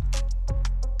loss?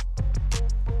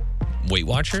 Weight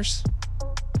Watchers?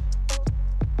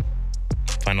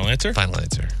 Final answer? Final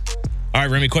answer. All right,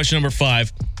 Remy, question number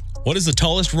 5. What is the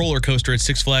tallest roller coaster at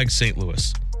Six Flags St.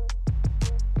 Louis?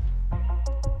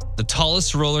 The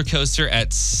tallest roller coaster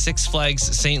at Six Flags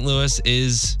St. Louis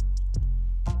is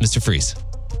Mr. Freeze.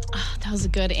 That was a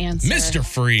good answer. Mr.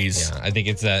 Freeze. Yeah, I think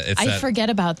it's that. I forget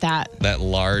about that. That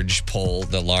large pole,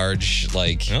 the large Oh,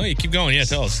 you keep going. Yeah,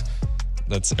 tell us.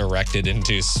 that's erected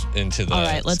into the All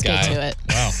right, let's sky. get to it.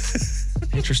 Wow.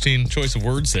 Interesting choice of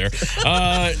words there.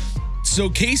 So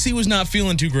Casey was not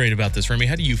feeling too great about this. Remy,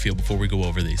 how do you feel before we go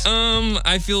over these?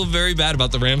 I feel very bad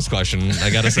about the Rams question. I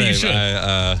gotta say, You should.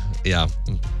 yeah.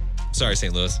 Sorry,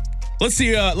 St. Louis. Let's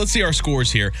see our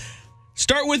scores here.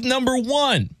 Start with number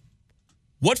 1.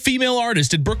 What female artist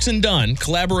did Brooks and Dunn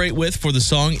collaborate with for the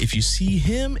song If You See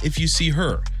Him, If You See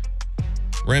Her?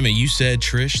 Remy, you said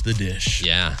Trish the Dish.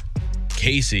 Yeah.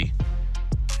 Casey,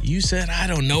 you said, I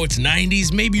don't know, it's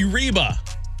 90s, maybe Reba.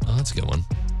 Oh, that's a good one.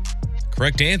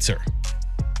 Correct answer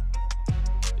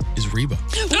is Reba.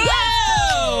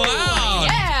 Oh, wow.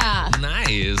 Yeah.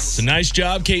 Nice. So nice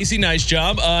job, Casey. Nice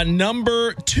job.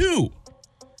 Number 2.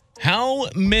 How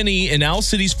many in Owl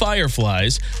City's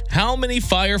Fireflies, how many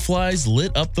fireflies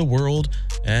lit up the world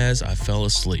as I fell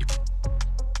asleep?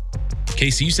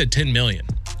 Casey, you said 10 million.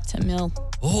 10 mil.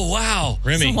 Oh, wow.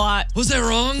 Remy, It's a lot. Was that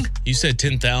wrong? you said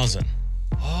 10,000.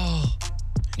 Oh.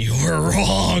 You were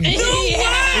wrong. Yeah.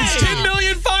 It's 10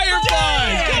 million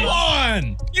fireflies. Come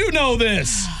on. You know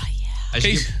this. I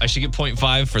should get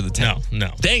 0.5 for the 10. No.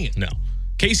 Dang it. No.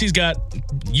 Casey's got,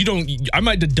 I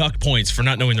might deduct points for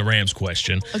not knowing the Rams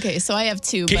question. Okay, so I have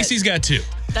 2. Casey's got 2.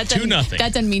 That 2-0.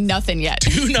 That doesn't mean nothing yet.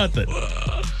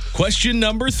 2-0. Question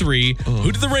number 3.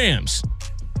 Who did the Rams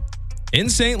in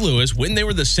St. Louis, when they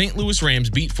were the St. Louis Rams,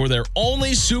 beat for their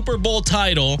only Super Bowl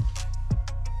title?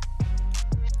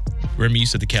 Remy, you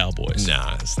said the Cowboys.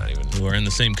 Nah, it's not even. Who are in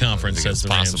the same conference I think as it's the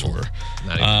Rams possible. were.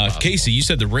 Not even possible. Casey, you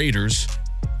said the Raiders.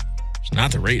 It's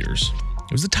not the Raiders.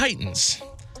 It was the Titans.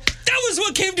 That was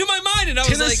what came to my mind, and I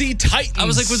was Tennessee like, Titans. I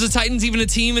was like, was the Titans even a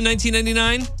team in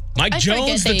 1999? Mike I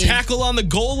Jones, the forget they- tackle on the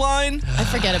goal line? I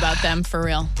forget about them for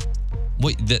real.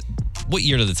 What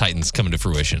year did the Titans come into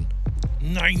fruition?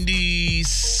 90.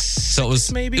 So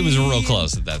maybe. It was real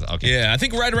close at that. Okay. Yeah, I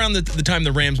think right around the time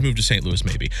the Rams moved to St. Louis,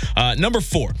 maybe. Number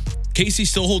 4. Casey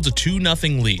still holds a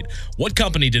 2-0 lead. What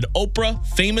company did Oprah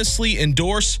famously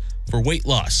endorse for weight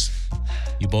loss?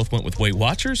 You both went with Weight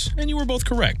Watchers, and you were both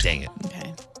correct. Dang it.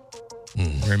 Okay.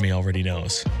 Remy already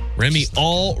knows. Remy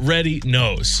already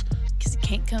knows. Because it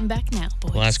can't come back now,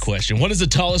 boys. Last question. What is the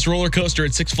tallest roller coaster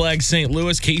at Six Flags St.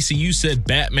 Louis? Casey, you said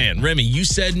Batman. Remy, you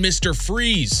said Mr.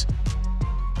 Freeze.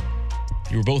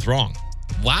 You were both wrong.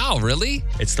 Wow, really?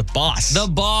 It's the Boss. The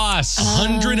Boss.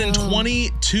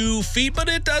 122 feet, but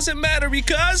it doesn't matter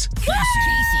because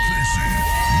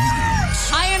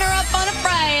Iron her up on a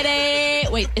Friday.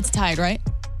 Wait, it's tied, right?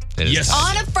 It is Yes.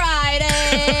 tied. On a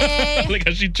Friday. look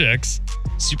how she checks.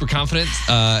 Super confident.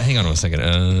 Hang on one second.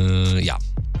 Yeah.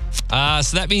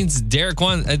 So that means Derek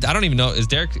won. I don't even know. Is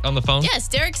Derek on the phone? Yes,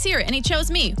 Derek's here, and he chose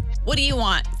me. What do you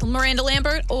want? Miranda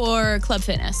Lambert or Club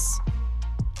Fitness?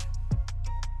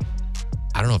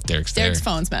 I don't know if Derek's there. Derek's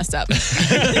phone's messed up. We're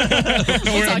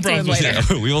We'll talk to him later.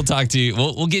 We will talk to you.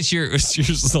 We'll get your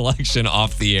selection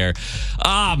off the air.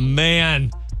 Ah,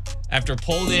 man. After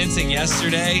pole dancing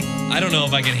yesterday, I don't know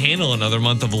if I can handle another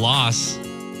month of loss.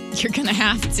 You're going to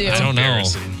have to. I don't know.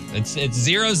 Embarrassing. It's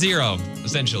 0-0,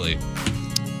 essentially,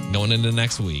 going into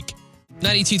next week.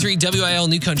 92.3 WIL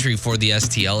New Country for the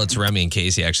STL. It's Remy and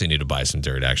Casey. I actually need to buy some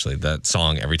dirt, actually. That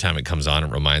song, every time it comes on, it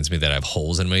reminds me that I have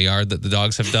holes in my yard that the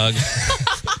dogs have dug.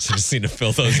 So I just need to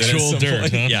fill those in. at Actual some dirt,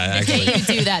 point. huh? Yeah, The actually. day you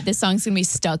do that, this song's going to be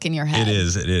stuck in your head. It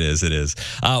is.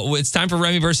 It's time for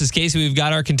Remy versus Casey. We've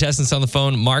got our contestants on the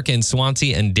phone, Mark in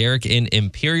Swansea and Derek in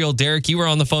Imperial. Derek, you were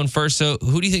on the phone first, so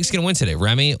who do you think is going to win today,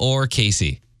 Remy or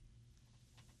Casey?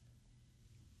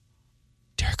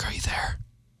 Derek, are you there?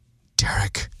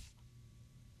 Derek.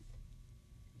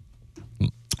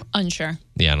 Unsure.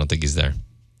 Yeah, I don't think he's there.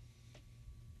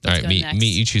 All right, go me, next.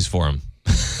 you choose for him.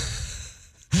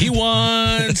 He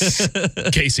wants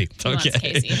Casey. He wants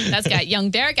Casey. That's got young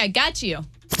Derek. I got you.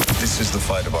 This is the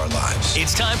fight of our lives.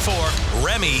 It's time for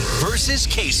Remy versus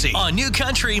Casey on New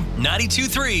Country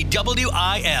 92.3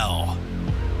 WIL.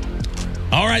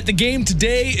 All right, the game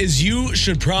today is You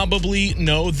Should Probably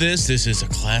Know This. This is a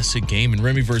classic game in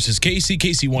Remy versus Casey.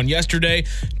 Casey won yesterday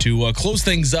to close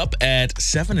things up at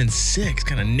 7-6,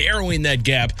 kind of narrowing that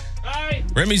gap. Hi.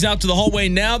 Remy's out to the hallway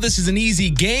now. This is an easy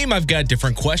game. I've got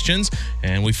different questions,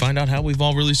 and we find out how we've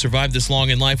all really survived this long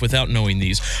in life without knowing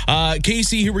these.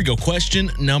 Casey, here we go. Question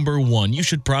number 1. You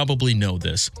should probably know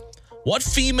this. What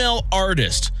female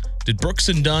artist did Brooks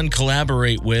and Dunn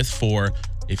collaborate with for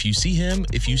If You See Him,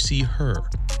 If You See Her?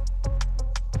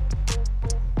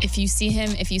 If you see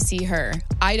him, if you see her.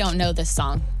 I don't know this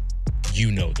song. You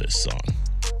know this song.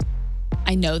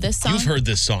 I know this song. You've heard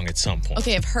this song at some point.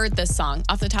 Okay, I've heard this song.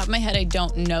 Off the top of my head, I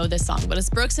don't know this song, but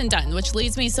it's Brooks and Dunn, which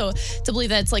leads me to believe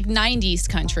that it's like 90s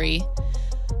country.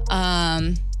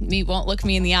 Me won't look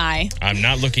me in the eye. I'm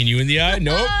not looking you in the eye.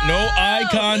 Nope, no eye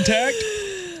contact.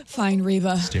 Fine,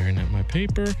 Reba. Staring at my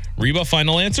paper. Reba,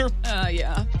 final answer?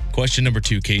 Yeah. Question number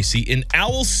 2, Casey. In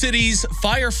Owl City's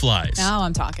Fireflies. Now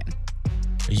I'm talking.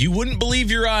 You wouldn't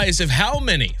believe your eyes if how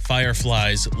many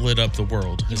fireflies lit up the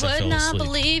world as I Would fell not asleep.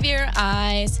 believe your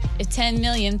eyes if 10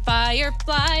 million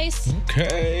fireflies.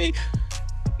 Okay.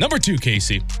 Number 2,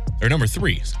 Casey. Or number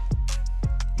 3.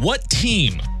 What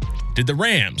team did the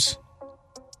Rams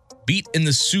beat in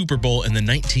the Super Bowl in the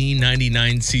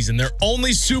 1999 season? Their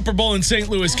only Super Bowl in St.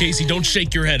 Louis, Casey. Don't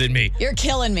shake your head at me. You're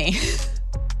killing me.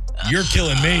 You're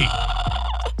killing me.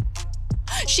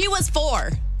 She was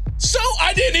 4. So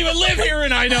I didn't even live here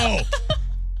and I know.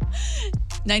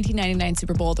 1999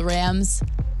 Super Bowl. The Rams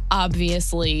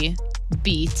obviously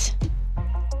beat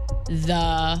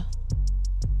the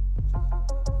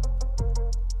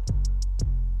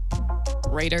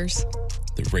Raiders.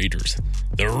 The Raiders.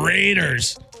 The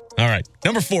Raiders. All right.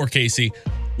 Number 4, Casey.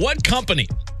 What company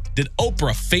did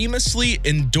Oprah famously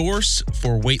endorse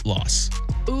for weight loss?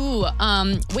 Ooh,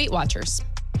 Weight Watchers.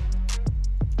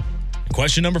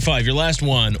 Question number 5, your last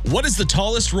one. What is the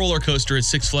tallest roller coaster at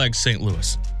Six Flags St.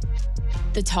 Louis?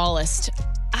 The tallest.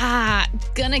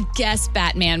 Gonna guess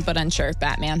Batman, but unsure if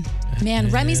Batman. Man,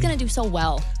 Remy's gonna do so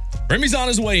well. Remy's on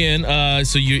his way in.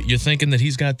 So you're thinking that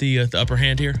he's got the upper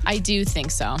hand here? I do think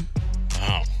so.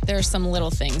 Wow. There are some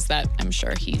little things that I'm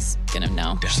sure he's gonna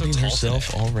know. Doubting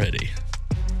herself already.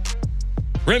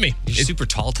 Remy. You're super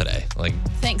tall today. Like,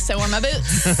 Thanks, so are my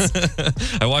boots.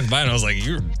 I walked by and I was like,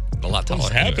 you're a lot taller.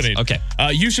 What's happening? Okay.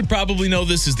 You should probably know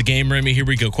this is the game, Remy. Here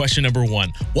we go. Question number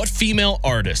 1. What female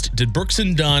artist did Brooks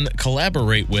and Dunn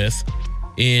collaborate with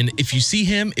in If You See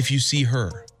Him, If You See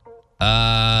Her?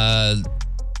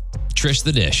 Trish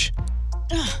the Dish.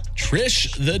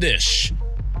 Trish the Dish.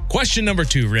 Question number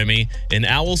 2, Remy. In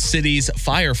Owl City's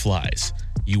Fireflies,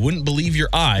 you wouldn't believe your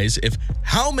eyes if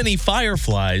how many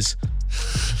fireflies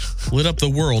lit up the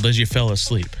world as you fell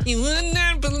asleep? You would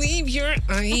not believe your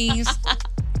eyes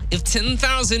if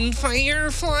 10,000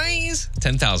 fireflies.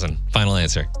 10,000. Final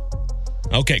answer.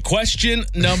 Okay, question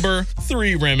number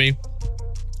 3, Remy.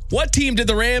 What team did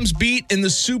the Rams beat in the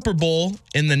Super Bowl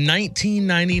in the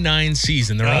 1999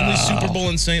 season? Their only Super Bowl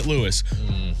in St. Louis.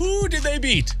 Who did they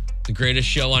beat? The greatest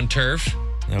show on turf.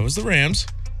 That was the Rams.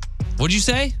 What'd you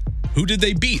say? Who did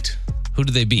they beat Who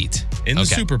did they beat? in the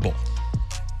Okay. Super Bowl?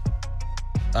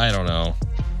 I don't know.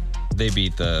 They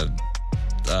beat the,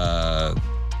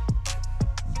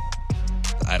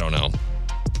 I don't know.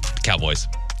 Cowboys.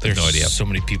 There's no idea. so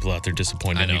many people out there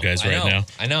disappointed in you guys right now.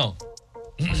 I know.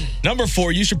 Number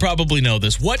 4, you should probably know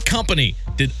this. What company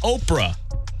did Oprah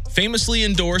famously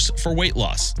endorse for weight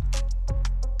loss?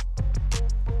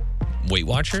 Weight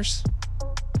Watchers?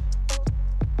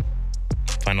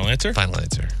 Final answer? Final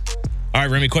answer. All right,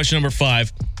 Remy, question number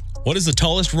 5. What is the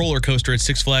tallest roller coaster at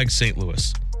Six Flags St.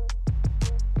 Louis?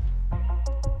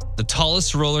 The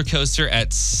tallest roller coaster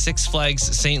at Six Flags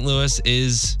St. Louis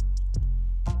is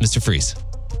Mr. Freeze.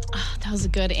 That was a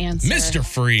good answer. Mr.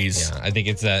 Freeze. Yeah, I think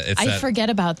it's that. It's I that, forget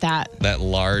about that. that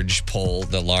large pole,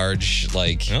 the large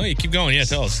like Oh, you keep going. Yeah,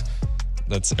 tell us.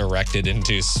 that's erected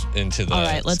into the All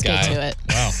right, let's sky. get to it.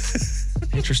 Wow.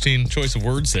 Interesting choice of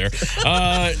words there.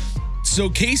 So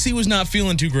Casey was not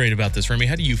feeling too great about this. Remy,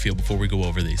 how do you feel before we go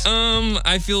over these?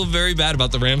 I feel very bad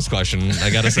about the Rams question. I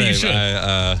gotta say, You should.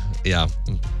 yeah.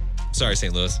 Sorry,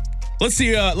 St. Louis. Let's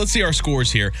see our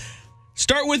scores here.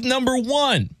 Start with number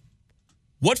 1.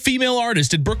 What female artist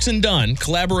did Brooks and Dunn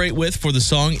collaborate with for the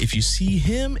song If You See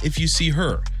Him, If You See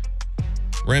Her?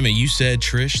 Remy, you said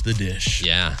Trish the Dish.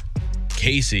 Yeah.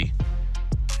 Casey,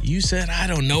 you said, I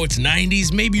don't know, it's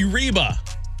 90s, maybe Reba.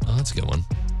 Oh, that's a good one.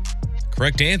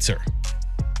 Correct answer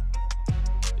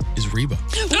is Reba.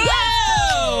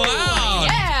 Oh, wow.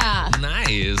 Yeah.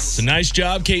 Nice. So nice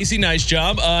job, Casey. Nice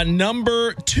job.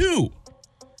 Number 2.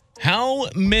 How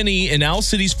many in Owl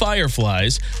City's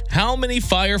Fireflies, how many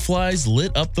fireflies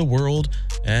lit up the world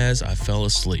as I fell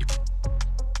asleep?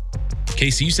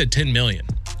 Casey, you said 10 million.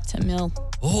 10 mil.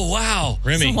 Oh, wow.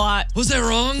 Remy, It's a lot. Was that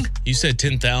wrong? you said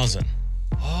 10,000.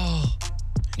 Oh.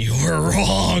 You were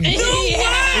wrong.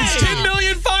 It's 10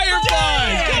 million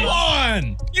fireflies. Come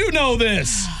on. You know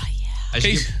this. I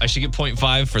should get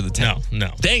 0.5 for the 10.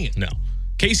 No. Dang it. No.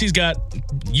 Casey's got,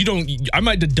 I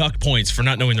might deduct points for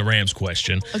not knowing the Rams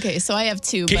question. Okay, so I have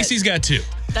 2. Casey's got 2.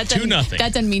 That 2-0.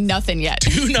 That doesn't mean nothing yet.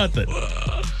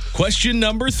 2-0. Question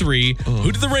number 3.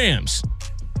 Who did the Rams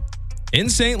in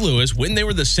St. Louis, when they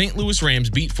were the St. Louis Rams,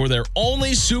 beat for their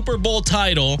only Super Bowl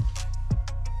title?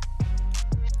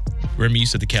 Remy, you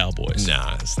said the Cowboys.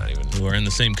 Nah, it's not even. Who are in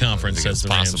the same conference as the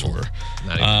Rams were.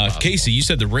 Not even possible. Casey, you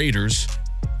said the Raiders.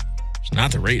 It's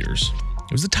not the Raiders.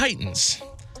 It was the Titans.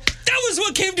 That was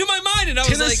what came to my mind. And I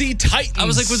was Tennessee like, Titans. I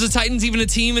was like, was the Titans even a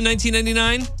team in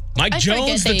 1999? Mike I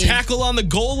Jones, the forget tackle on the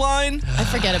goal line? I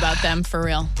forget about them for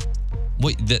real.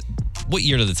 What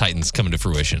year did the Titans come into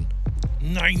fruition?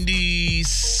 90.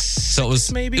 So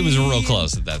maybe. It was real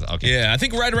close at that. Okay. Yeah, I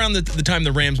think right around the time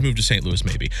the Rams moved to St. Louis,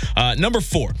 maybe. Number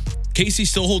 4. Casey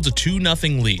still holds a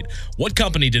 2-0 lead. What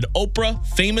company did Oprah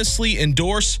famously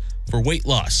endorse for weight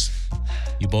loss?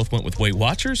 You both went with Weight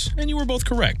Watchers, and you were both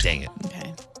correct. Dang it.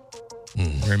 Okay.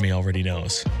 Remy already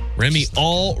knows. Remy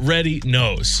already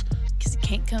knows. Because it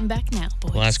can't come back now,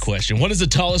 boys. Last question. What is the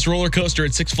tallest roller coaster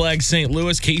at Six Flags St.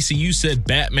 Louis? Casey, you said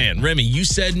Batman. Remy, you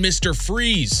said Mr.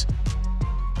 Freeze.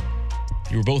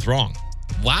 You were both wrong.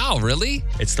 Wow, really?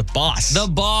 It's the Boss. The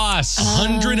Boss.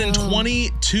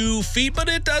 122 feet, but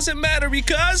it doesn't matter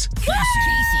because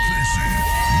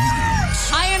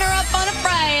Iron her up on a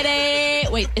Friday.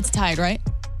 Wait, it's tied, right?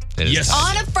 It is Yes.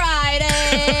 tied. On a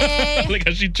Friday. look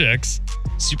how she checks.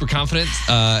 Super confident.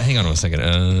 Hang on one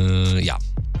second. Yeah.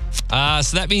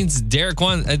 So that means Derek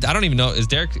won. I don't even know. Is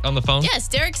Derek on the phone? Yes,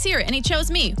 Derek's here, and he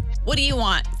chose me. What do you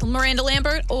want? Miranda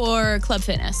Lambert or Club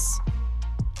Fitness?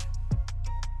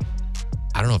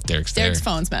 I don't know if Derek's there. Derek's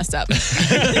phone's messed up.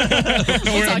 We're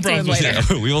We'll talk to him later.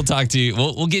 We will talk to you.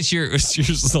 We'll get your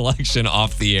selection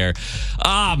off the air.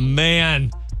 Ah,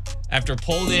 man. After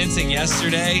pole dancing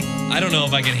yesterday, I don't know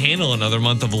if I can handle another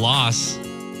month of loss.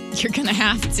 You're going to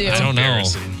have to. I don't know.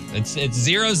 Embarrassing. It's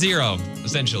 0-0,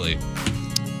 essentially,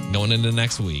 going into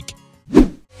next week.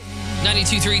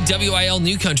 92.3 WIL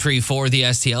New Country for the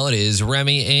STL. It is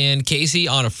Remy and Casey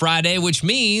on a Friday, which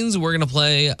means we're going to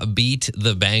play Beat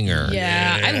the Banger.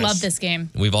 Yeah, I Yes. love this game.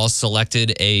 We've all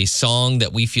selected a song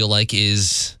that we feel like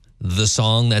is the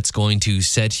song that's going to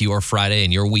set your Friday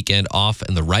and your weekend off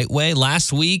in the right way.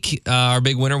 Last week, our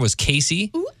big winner was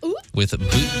Casey with Little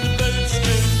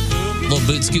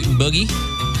Boot Scootin' Boogie.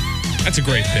 That's a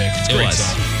great pick. It's a It great was.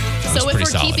 song. So if pretty we're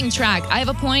solid. keeping track, I have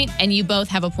a point and you both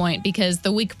have a point because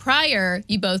the week prior,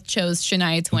 you both chose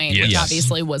Shania Twain, which Yes.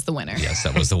 obviously was the winner. Yes,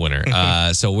 that was the winner.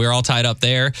 So we're all tied up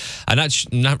there. I'm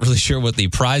not really sure what the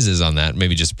prize is on that.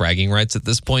 Maybe just bragging rights at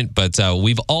this point. But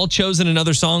we've all chosen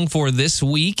another song for this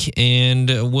week, and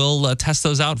we'll test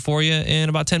those out for you in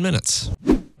about 10 minutes.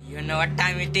 You know what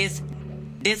time it is?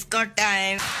 Disco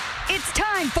time. It's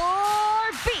time for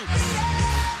Beat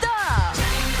the Banger.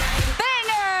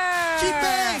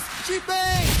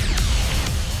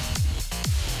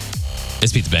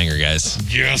 Let's beat the banger, guys.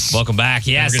 Yes. Welcome back.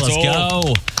 Yes, Never let's gets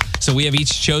go. So we have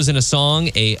each chosen a song,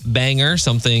 a banger,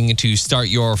 something to start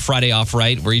your Friday off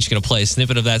right. We're each going to play a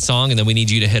snippet of that song, and then we need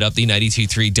you to hit up the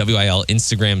 92.3 WIL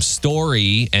Instagram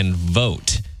story and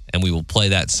vote. And we will play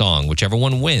that song, whichever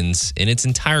one wins in its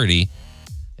entirety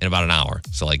in about an hour.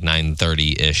 So like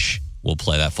 9:30-ish, we'll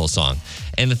play that full song.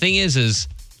 And the thing is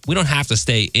we don't have to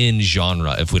stay in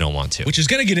genre if we don't want to. Which is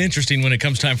going to get interesting when it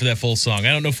comes time for that full song.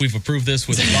 I don't know if we've approved this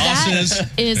with the bosses That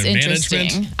is and interesting.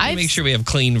 management. I've Make sure we have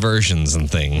clean versions and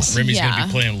things. Remy's going to Yeah.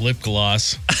 be playing lip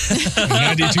gloss.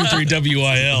 92.3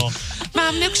 WIL.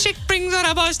 My milkshake brings out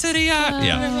a buzz to the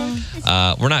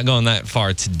Yeah. We're not going that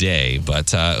far today, but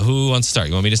who wants to start?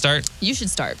 You want me to start? You should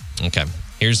start. Okay.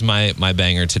 Here's my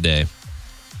banger today.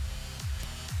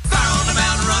 Fire on the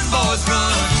mountain, run, boys,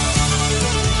 run.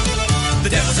 The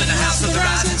devil's in the house of the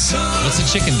rising sun. What's the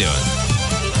chicken doing?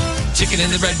 Chicken in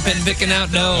the bread pen picking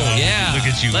out dough. Yeah. look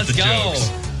at you with Let's the go.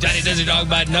 jokes. Johnny does your dog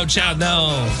bite, no child,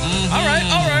 no. Mhm. All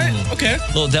right. Okay.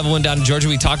 Little Devil went down to Georgia.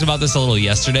 We talked about this a little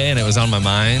yesterday, and it was on my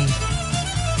mind.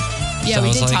 Yeah, So I we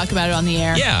was did like- talk about it on the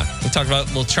air. Yeah. We talked about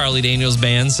little Charlie Daniels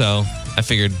band, so I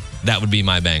figured that would be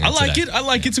my banger I like today. it. I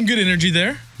like it. Some good energy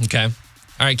there. Okay. All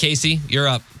right, Casey, you're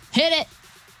up. Hit it.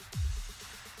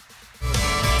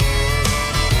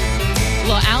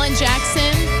 Well, Alan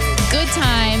Jackson, Good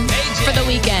Time for the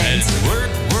weekend. Work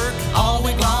all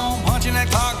week long, punching that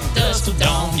clock.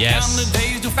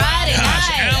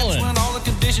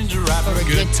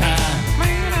 good time.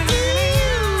 I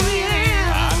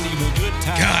need a good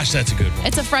time. Gosh, that's a good one.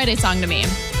 It's a Friday song to me. Yeah,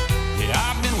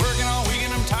 I've been working all week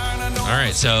and I'm tired. All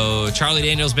right, so Charlie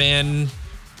Daniels Band,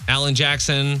 Alan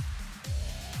Jackson,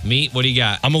 Meat, what do you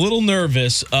got? I'm a little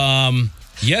nervous.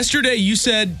 Yesterday, you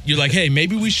said, you're like, hey,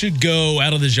 maybe we should go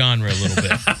out of the genre a little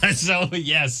bit. So,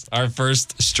 yes, our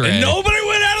first stray. And nobody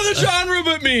went out of the genre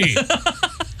but me.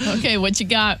 Okay, what you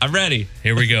got? I'm ready.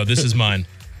 Here we go. This is mine.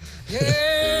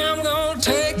 Yeah, I'm gonna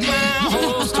take my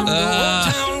horse to the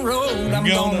old town road. I'm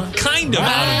gonna Kind of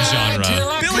out of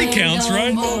genre. Billy counts,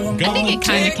 right? I think it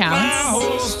kind of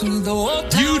counts.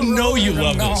 You know you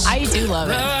love this. I do love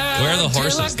it. Where are the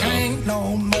horses,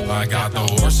 though? I got the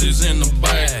horses in the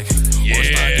bag.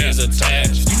 Yeah. Is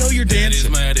attached. You know you're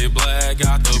dancing. Black,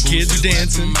 got the Kids are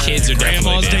dancing. Kids are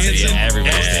definitely Grandma's dancing.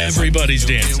 Yeah, everybody's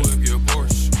dancing.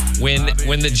 When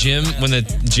the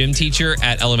gym teacher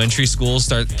at elementary school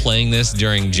starts playing this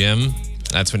during gym,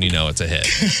 that's when you know it's a hit.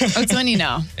 That's when you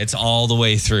know. It's all the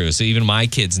way through. So even my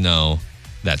kids know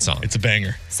that song. It's a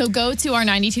banger. So go to our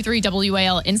 92.3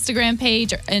 WAL Instagram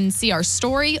page and see our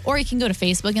story, or you can go to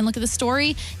Facebook and look at the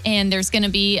story. And there's going to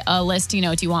be a list, do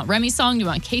you want Remy's song? Do you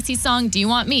want Casey's song? Do you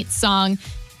want Meat's song?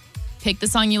 Pick the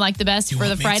song you like the best for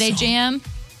the Friday Jam, and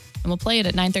we'll play it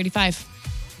at 9:35.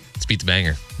 Let's beat the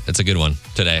banger. That's a good one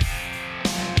today.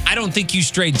 I don't think you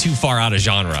strayed too far out of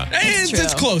genre.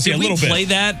 It's close, yeah, a little Did we play bit.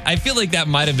 that? I feel like that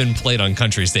might have been played on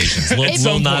country stations. Lil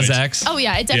some Nas point. X. Oh,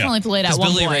 yeah, it definitely played at 'Cause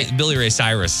one point. Billy Ray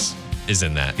Cyrus is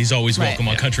in that. He's always Right. welcome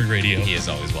on country radio. He is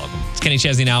always welcome. It's Kenny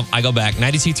Chesney now. I go back.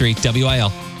 92.3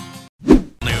 WIL.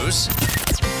 News.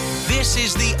 This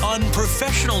is the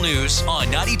unprofessional news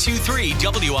on 92.3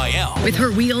 WIL. With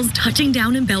her wheels touching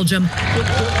down in Belgium,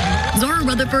 Zara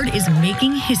Rutherford is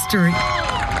making history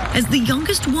as the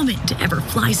youngest woman to ever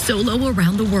fly solo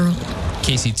around the world.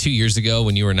 Casey, 2 years ago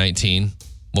when you were 19,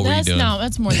 what were you doing? No,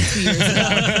 that's more than 2 years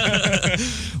ago.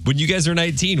 When you guys were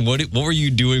 19, what were you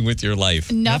doing with your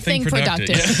life? Nothing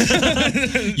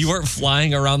productive. You weren't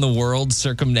flying around the world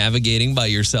circumnavigating by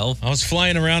yourself? I was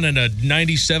flying around in a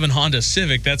 97 Honda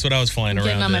Civic. That's what I was flying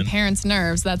Getting around on my in. parents'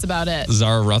 nerves. That's about it.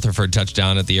 Zara Rutherford touched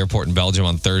down at the airport in Belgium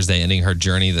on Thursday, ending her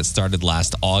journey that started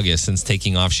last August. Since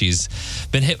taking off, she's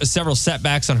been hit with several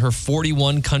setbacks on her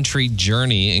 41-country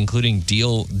journey, including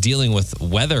dealing with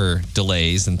weather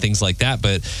delays and things like that.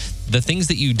 But the things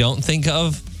that you don't think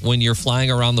of when you're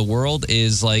flying around the world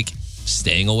is like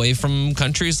staying away from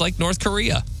countries like North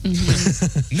Korea.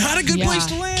 Not a good Yeah. place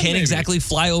to land. Can't maybe. exactly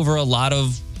fly over a lot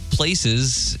of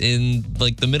places in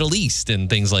like the Middle East and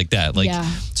things like that.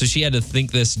 So she had to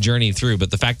think this journey through.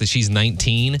 But the fact that she's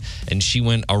 19 and she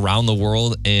went around the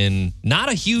world in not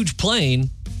a huge plane.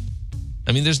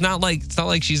 I mean, it's not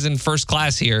like she's in first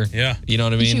class here. Yeah. You know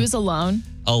what I mean? She was alone.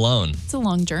 Alone. It's a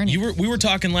long journey. We were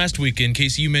talking last week, in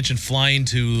case you mentioned flying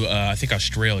to, I think,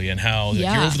 Australia, and how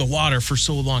Yeah. you're over the water for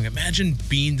so long. Imagine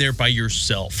being there by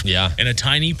yourself. Yeah. In a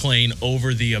tiny plane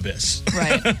over the abyss.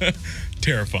 Right.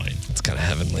 Terrifying. It's kind of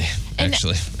heavenly, And-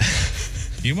 actually.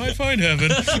 You might find heaven.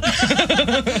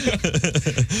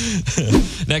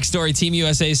 Next story, Team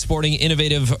USA sporting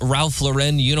innovative Ralph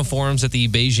Lauren uniforms at the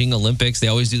Beijing Olympics. They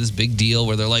always do this big deal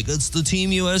where they're like, it's the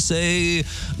Team USA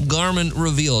garment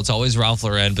reveal. It's always Ralph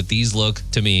Lauren, but these look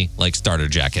to me like starter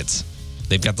jackets.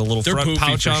 They've got the little They're front poofy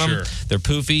pouch for on them. sure. They're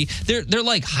poofy. They're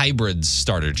like hybrid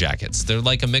starter jackets. They're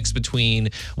like a mix between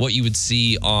what you would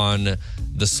see on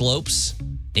the slopes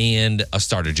and a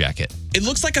starter jacket. It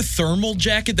looks like a thermal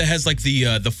jacket that has like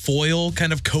the foil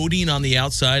kind of coating on the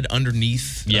outside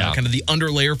underneath. Yeah. Kind of the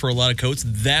underlayer for a lot of coats.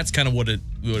 That's kind of what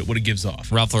it gives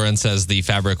off. Ralph Lauren says the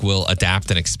fabric will adapt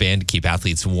and expand to keep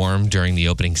athletes warm during the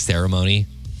opening ceremony.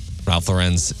 Ralph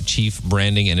Lauren's chief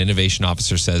branding and innovation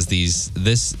officer says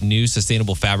this new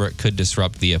sustainable fabric could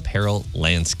disrupt the apparel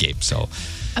landscape. So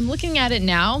I'm looking at it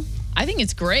now. I think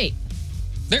it's great.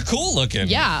 they're cool looking.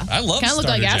 Yeah. I love Kind of look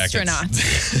like starter jackets.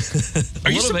 astronauts. Are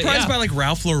you little bit, surprised yeah. by like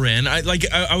Ralph Lauren? I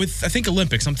think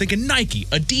Olympics. I'm thinking Nike,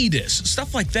 Adidas,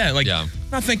 stuff like that. Like, Yeah. I'm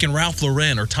not thinking Ralph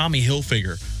Lauren or Tommy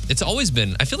Hilfiger. It's always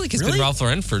been, I feel like it's Really? been Ralph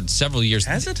Lauren for several years.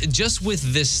 Has it? Just with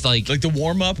this, like Like the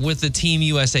warm up, with the Team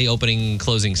USA opening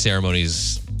closing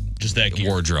ceremonies just that gear.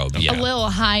 wardrobe. Yeah. A little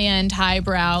high-end,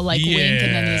 highbrow, like wink,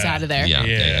 and then he's out of there.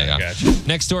 Yeah. Gotcha.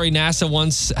 Next story, NASA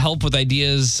wants help with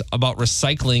ideas about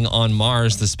recycling on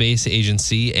Mars. The space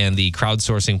agency and the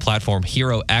crowdsourcing platform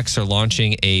Hero X are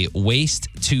launching a Waste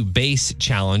to Base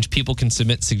challenge. People can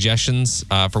submit suggestions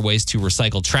for ways to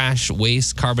recycle trash,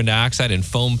 waste, carbon dioxide, and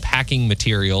foam packing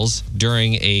materials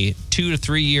during a 2 to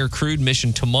 3 year crewed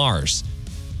mission to Mars.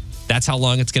 That's how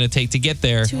long it's going to take to get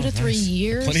there. 2 to 3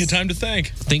 years. Plenty of time to think.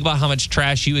 Think about how much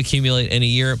trash you accumulate in a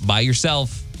year by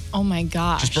yourself. Oh my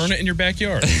gosh. Just burn it in your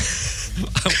backyard.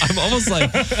 I'm almost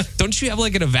like, don't you have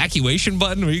like an evacuation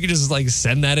button where you can just like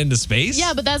send that into space?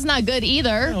 Yeah, but that's not good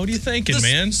either. What are you thinking,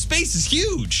 man? Space is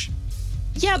huge.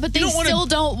 Yeah, but they still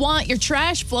don't want your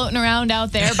trash floating around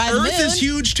out there by the moon. Earth is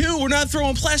huge too. We're not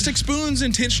throwing plastic spoons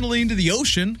intentionally into the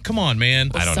ocean. Come on,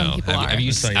 man. I don't know. people are. Have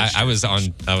you, I was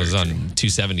on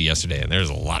 270 yesterday, and there's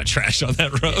a lot of trash on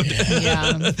that road.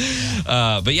 Yeah.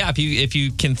 But yeah, if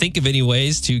you can think of any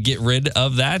ways to get rid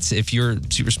of that, if you're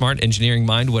super smart, engineering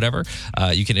mind, whatever,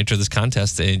 you can enter this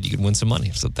contest and you can win some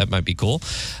money. So that might be cool.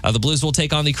 The Blues will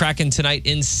take on the Kraken tonight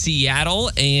in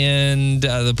Seattle, and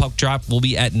the puck drop will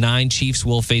be at 9. Chiefs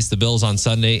will face the Bills on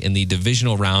Sunday in the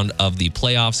divisional round of the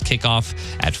playoffs. Kickoff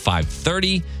at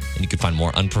 5:30. And you can find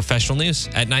more unprofessional news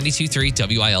at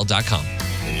 923wil.com.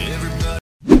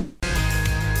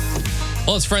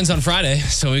 Well, it's Friends on Friday,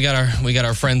 so we got our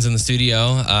friends in the studio.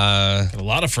 A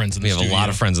lot of friends in the studio. We have a lot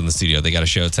of friends in the studio. They got a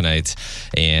show tonight.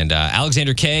 And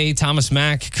Alexander K, Thomas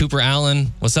Mack, Cooper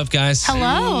Allen. What's up, guys?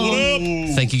 Hello.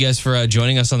 Thank you guys for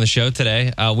joining us on the show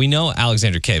today. We know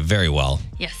Alexander K very well.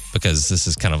 Yes. Because this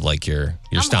is kind of like your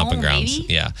stomping home, grounds.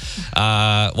 baby. Yeah.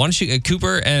 Why don't you,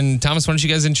 Cooper and Thomas, why don't you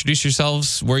guys introduce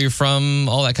yourselves, where you're from,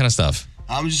 all that kind of stuff?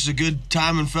 I'm just a good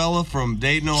timing fella from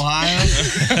Dayton, Ohio.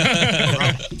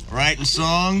 Writing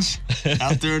songs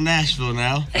out there in Nashville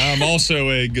now. I'm also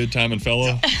a good timing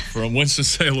fellow from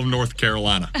Winston-Salem, North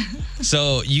Carolina.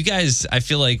 So you guys, I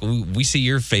feel like we see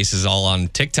your faces all on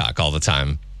TikTok all the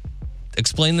time.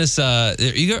 Explain this. Are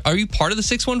you part of the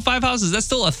 615 House? Is that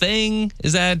still a thing?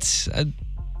 Is that...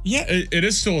 Yeah, it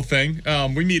is still a thing.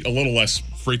 We meet a little less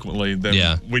frequently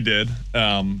than we did.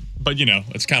 But, you know,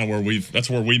 it's kind of that's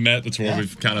where we met. That's where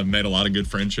we've kind of made a lot of good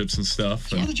friendships and stuff.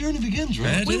 That's where the journey begins,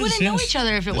 right? We wouldn't know each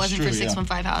other if it wasn't for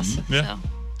 615 House. Yeah.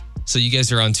 So you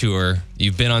guys are on tour.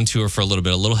 You've been on tour for a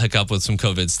little hiccup with some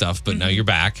COVID stuff, but now you're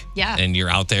back. Yeah. And you're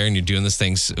out there and you're doing these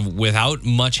things without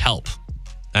much help.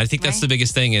 I think that's the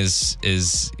biggest thing is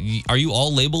are you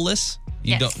all labelless?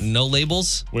 You Yes. don't no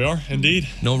labels? We are, indeed.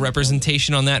 No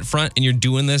representation on that front, and you're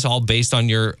doing this all based on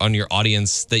your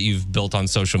audience that you've built on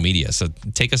social media. So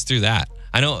take us through that.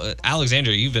 I know,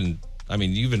 Alexander, you've been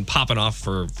popping off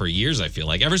for years, I feel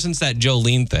like, ever since that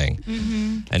Jolene thing.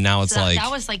 Mm-hmm. And now it's that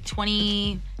was like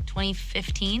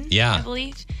 2015, Yeah. I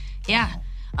believe. Yeah.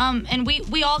 And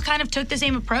we all kind of took the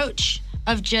same approach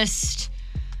of just,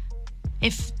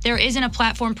 if there isn't a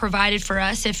platform provided for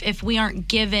us, if we aren't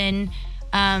given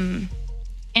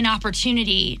an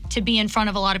opportunity to be in front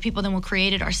of a lot of people, then we'll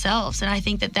create it ourselves. And I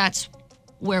think that that's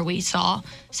where we saw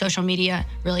social media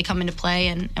really come into play,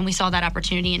 and we saw that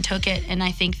opportunity and took it. And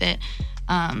I think that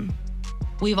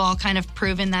we've all kind of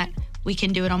proven that we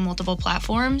can do it on multiple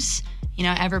platforms. You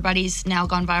know, everybody's now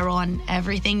gone viral on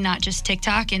everything, not just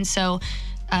TikTok. And so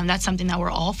that's something that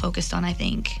we're all focused on, I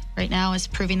think, right now, is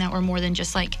proving that we're more than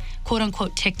just like quote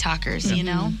unquote TikTokers, you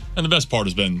know? And the best part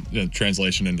has been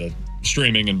translation into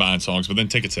streaming and buying songs, but then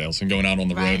ticket sales and going out on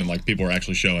the road and like people are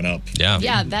actually showing up.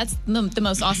 Yeah, that's the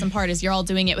most awesome part is you're all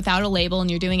doing it without a label and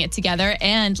you're doing it together,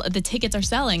 and the tickets are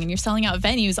selling and you're selling out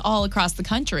venues all across the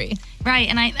country. Right,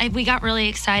 and we got really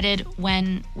excited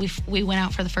when we went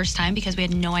out for the first time because we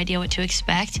had no idea what to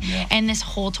expect. And this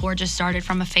whole tour just started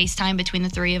from a FaceTime between the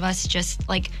three of us, just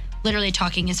like literally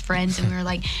talking as friends, and we were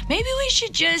like, maybe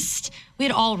we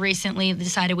had all recently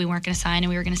decided we weren't going to sign and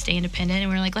we were going to stay independent, and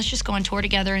we were like, let's just go on tour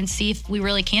together and see if we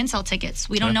really can sell tickets.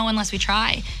 We don't know unless we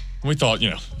try. We thought,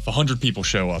 if 100 people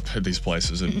show up at these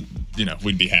places, and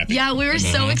we'd be happy. Yeah, we were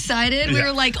so excited. We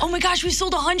were like, oh my gosh, we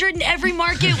sold 100 in every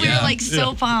market. We were like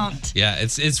so pumped. Yeah,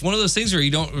 it's one of those things where you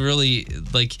don't really,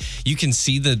 like, you can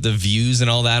see the views and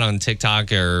all that on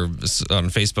TikTok or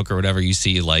on Facebook or whatever. You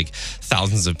see like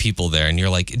thousands of people there, and you're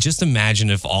like, just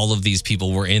imagine if all of these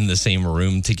people were in the same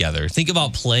room together. Think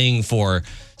about playing for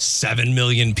 7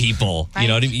 million people. Right. You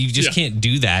know what I mean? You just can't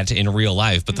do that in real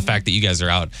life. But the fact that you guys are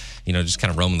out, just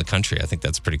kind of roaming the country, I think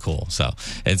that's pretty cool. So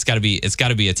it's got to be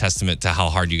a testament to how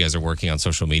hard you guys are working on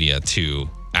social media to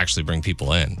actually bring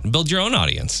people in and build your own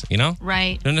audience.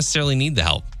 Right. You don't necessarily need the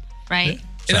help. Right.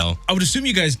 So I would assume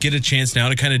you guys get a chance now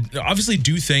to kind of obviously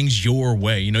do things your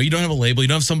way. You don't have a label. You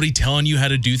don't have somebody telling you how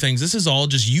to do things. This is all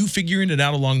just you figuring it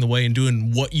out along the way and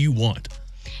doing what you want.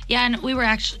 Yeah, and we were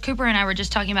Cooper and I were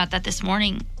just talking about that this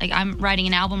morning. Like, I'm writing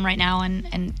an album right now,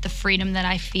 and the freedom that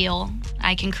I feel,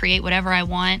 I can create whatever I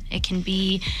want. It can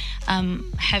be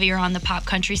heavier on the pop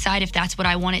country side if that's what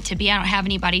I want it to be. I don't have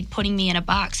anybody putting me in a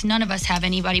box. None of us have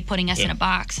anybody putting us in a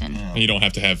box. And you don't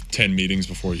have to have 10 meetings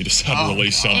before you decide to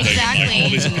release something. Exactly. Like all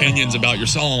these opinions about your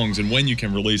songs and when you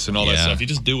can release and all that stuff. You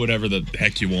just do whatever the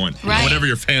heck you want. Right. Whatever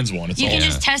your fans want. You can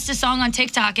just test a song on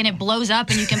TikTok and it blows up,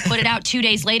 and you can put it out 2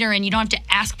 days later and you don't have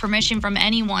to ask permission from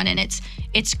anyone, and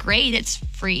it's great. It's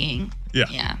freeing.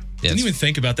 Yeah. Didn't even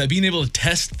think about that. Being able to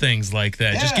test things like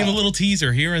that. Just give a little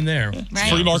teaser here and there. Right.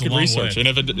 Free market research. And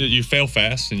if you fail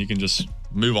fast, and you can just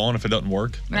move on if it doesn't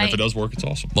work. And if it does work, it's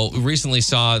awesome. Well, we recently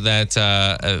saw that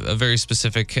a very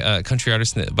specific country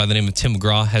artist by the name of Tim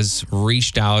McGraw has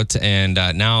reached out, and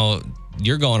now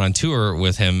you're going on tour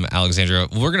with him, Alexandra.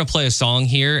 We're going to play a song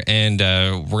here, and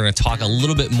we're going to talk a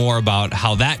little bit more about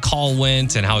how that call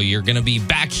went and how you're going to be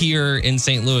back here in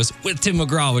St. Louis with Tim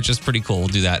McGraw, which is pretty cool. We'll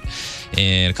do that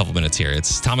in a couple minutes here.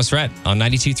 It's Thomas Rhett on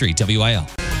 92.3 WIL.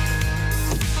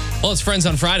 Well, it's Friends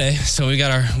on Friday, so we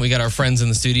got our friends in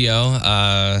the studio.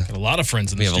 A lot of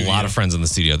friends in the studio. We have a lot of friends in the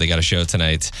studio. They got a show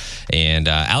tonight. And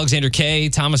Alexander K,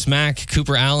 Thomas Mack,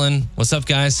 Cooper Allen. What's up,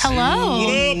 guys? Hello.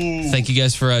 Thank you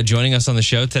guys for joining us on the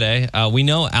show today. We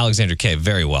know Alexander K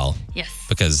very well. Yes.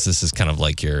 Because this is kind of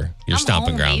like your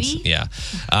stomping grounds. Baby. Yeah.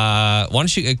 Why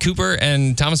don't you, Cooper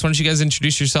and Thomas, why don't you guys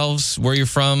introduce yourselves, where you're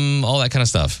from, all that kind of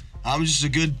stuff? I'm just a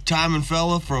good timing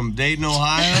fella from Dayton,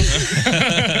 Ohio.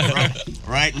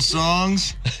 Writing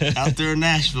songs out there in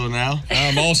Nashville now.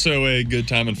 I'm also a good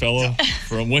timing fellow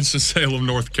from Winston-Salem,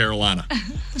 North Carolina.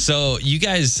 So you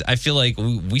guys, I feel like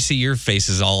we see your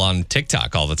faces all on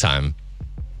TikTok all the time.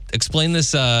 Explain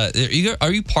this. Are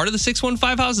you part of the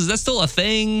 615 House? Is that still a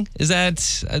thing? Is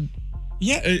that...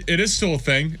 Yeah, it is still a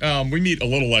thing. We meet a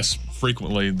little less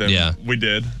frequently than we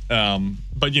did.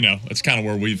 But it's kind of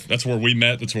where that's where we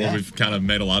met. That's where we've kind of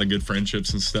made a lot of good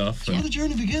friendships and stuff. That's where the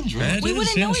journey begins, right? We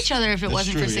wouldn't know each other if it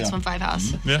wasn't for 615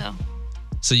 House. Yeah.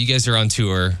 So you guys are on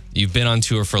tour. You've been on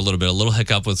tour for a little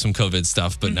hiccup with some COVID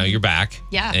stuff, but now you're back.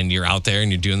 Yeah. And you're out there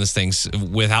and you're doing these things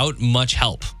without much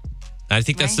help. And I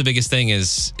think that's the biggest thing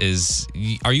is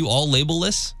are you all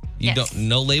labelless?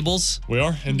 No labels? We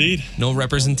are, indeed. No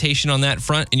representation on that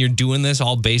front, and you're doing this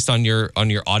all based on your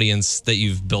audience that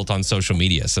you've built on social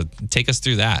media. So take us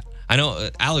through that. I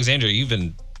know, Alexandra, you've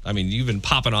been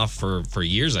popping off for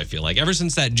years, I feel like, ever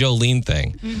since that Jolene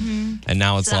thing. Mm-hmm. And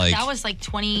now it's that was like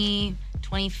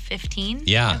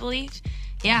 2015, I believe.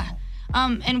 Yeah.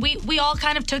 And we all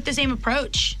kind of took the same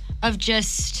approach of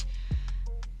just,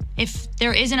 if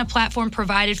there isn't a platform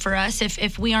provided for us,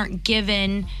 if we aren't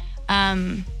given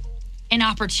an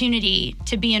opportunity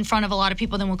to be in front of a lot of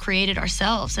people, then we'll create it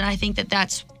ourselves. And I think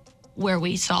that's where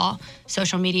we saw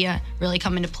social media really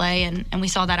come into play, and we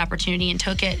saw that opportunity and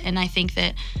took it. And I think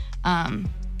that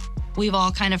we've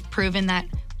all kind of proven that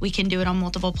we can do it on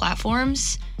multiple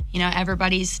platforms.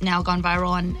 Everybody's now gone viral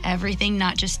on everything,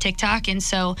 not just TikTok. And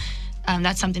so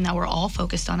that's something that we're all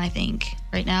focused on, I think,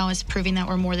 right now, is proving that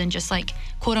we're more than just like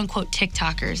quote unquote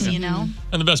TikTokers,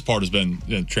 And the best part has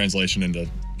been translation into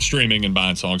streaming and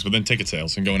buying songs, but then ticket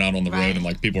sales and going out on the road and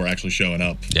like people are actually showing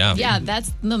up. Yeah,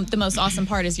 that's the most awesome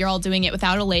part, is you're all doing it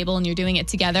without a label and you're doing it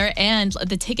together, and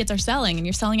the tickets are selling and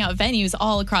you're selling out venues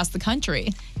all across the country.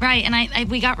 Right, and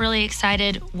we got really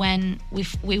excited when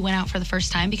we went out for the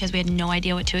first time because we had no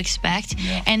idea what to expect.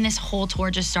 And this whole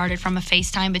tour just started from a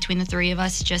FaceTime between the three of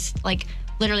us, just like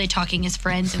literally talking as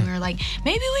friends, and we were like,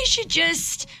 maybe we should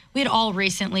just, we had all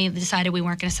recently decided we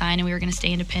weren't going to sign and we were going to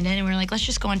stay independent, and we were like, let's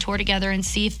just go on tour together and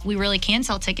see if we really can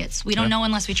sell tickets. We don't know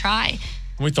unless we try.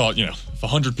 We thought, if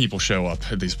 100 people show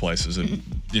up at these places, and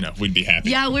we'd be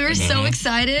happy. Yeah, we were so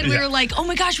excited. We were like, oh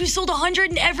my gosh, we sold 100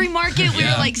 in every market. We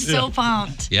were like so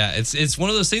pumped. Yeah, it's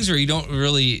one of those things where you don't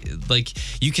really, like,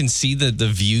 you can see the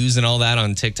views and all that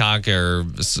on TikTok or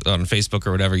on Facebook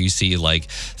or whatever. You see like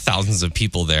thousands of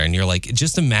people there, and you're like,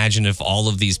 just imagine if all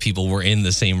of these people were in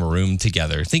the same room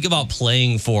together. Think about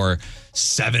playing for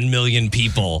 7 million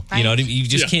people. Right. You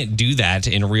just can't do that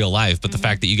in real life. But the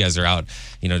fact that you guys are out,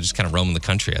 just kind of roaming the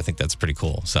country, I think that's pretty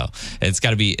cool. So it's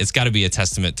got to be a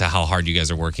testament to how hard you guys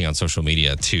are working on social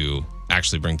media to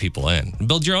actually bring people in and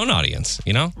build your own audience.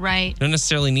 Right. You don't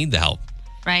necessarily need the help.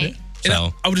 Right.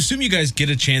 So I would assume you guys get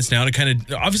a chance now to kind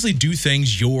of obviously do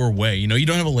things your way. You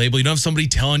don't have a label. You don't have somebody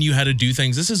telling you how to do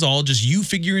things. This is all just you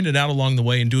figuring it out along the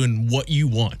way and doing what you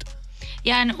want.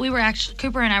 Yeah, and we were actually,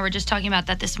 Cooper and I were just talking about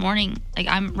that this morning. Like,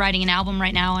 I'm writing an album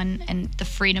right now, and the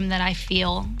freedom that I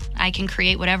feel, I can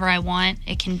create whatever I want.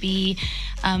 It can be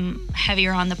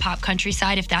heavier on the pop country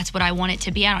side if that's what I want it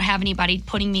to be. I don't have anybody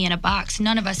putting me in a box.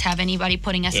 None of us have anybody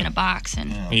putting us in a box.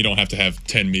 And you don't have to have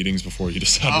 10 meetings before you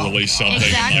decide to release something.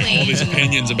 Exactly. And, like, all these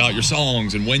opinions about your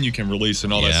songs and when you can release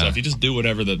and all that stuff. You just do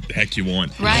whatever the heck you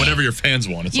want. Right. Whatever your fans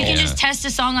want. You can just test a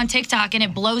song on TikTok and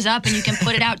it blows up, and you can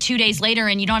put it out 2 days later,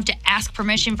 and you don't have to ask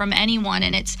permission from anyone,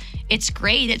 and it's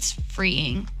great. It's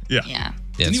freeing. Yeah.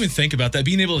 Didn't even think about that.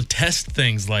 Being able to test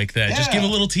things like that. Just give a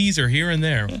little teaser here and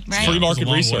there. Right. Free market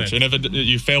research. And if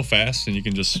you fail fast, and you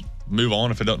can just move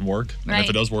on if it doesn't work. And Right. if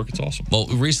it does work, it's awesome. Well,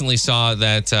 we recently saw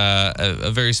that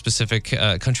a very specific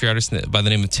country artist by the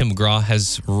name of Tim McGraw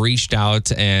has reached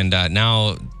out, and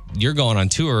now you're going on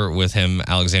tour with him,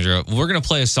 Alexandra. We're going to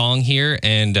play a song here,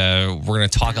 and we're going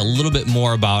to talk a little bit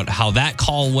more about how that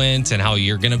call went and how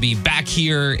you're going to be back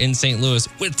here in St. Louis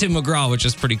with Tim McGraw, which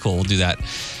is pretty cool. We'll do that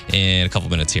in a couple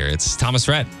minutes here. It's Thomas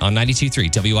Rhett on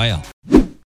 92.3 WIL.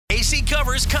 KC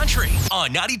covers country on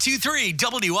 92.3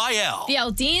 WIL. The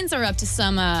Aldeans are up to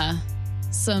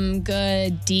some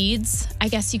good deeds, I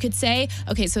guess you could say.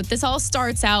 Okay, so this all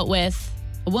starts out with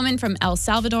a woman from El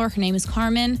Salvador. Her name is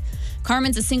Carmen.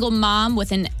 Carmen's a single mom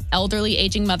with an elderly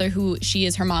aging mother who she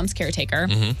is her mom's caretaker.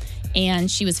 And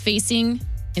she was facing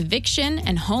eviction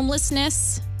and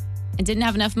homelessness and didn't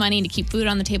have enough money to keep food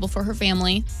on the table for her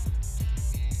family.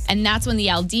 And that's when the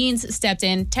Aldeans stepped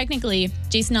in. Technically,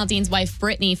 Jason Aldean's wife,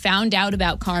 Brittany, found out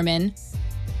about Carmen,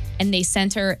 and they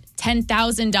sent her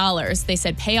 $10,000. They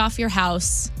said, pay off your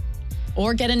house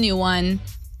or get a new one.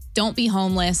 Don't be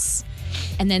homeless.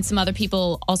 And then some other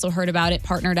people also heard about it,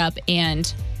 partnered up,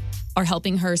 and are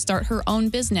helping her start her own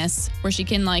business where she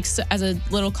can, as a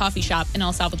little coffee shop in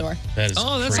El Salvador. That is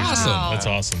that's crazy. awesome. That's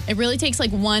awesome. It really takes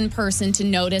one person to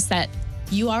notice that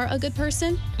you are a good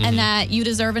person and that you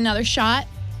deserve another shot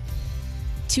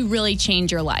to really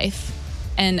change your life.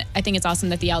 And I think it's awesome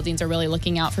that the Aldeans are really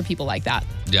looking out for people like that.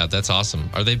 Yeah, that's awesome.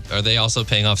 Are they also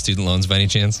paying off student loans by any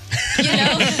chance?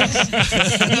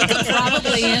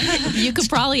 You could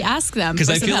probably ask them Because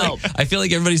for I some feel help.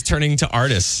 like everybody's turning to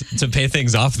artists to pay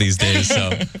things off these days. So,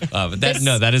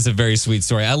 that is a very sweet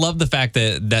story. I love the fact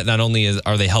that not only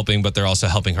are they helping, but they're also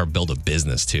helping her build a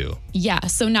business too. Yeah,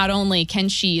 so not only can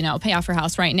she, pay off her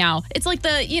house right now, it's like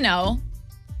the,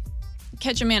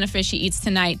 catch a man a fish he eats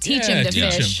tonight, teach him to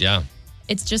fish. Yeah.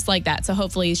 It's just like that. So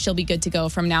hopefully she'll be good to go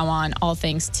from now on, all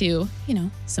thanks to,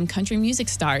 some country music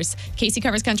stars. Casey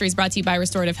Covers Country is brought to you by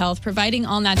Restorative Health, providing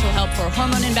all natural help for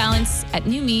hormone imbalance at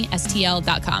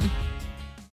newmestl.com.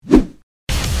 All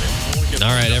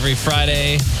right, every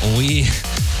Friday we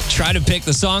try to pick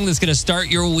the song that's going to start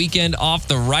your weekend off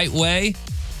the right way.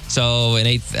 So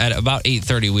at about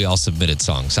 8:30, we all submitted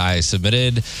songs. I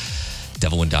submitted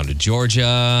Devil Went Down to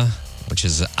Georgia, which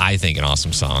is, I think, an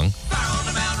awesome song.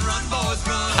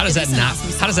 How does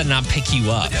that not pick you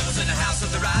up?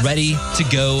 Ready to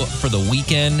go for the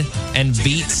weekend and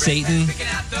beat Satan?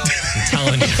 I'm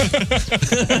telling you.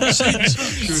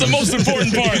 It's the most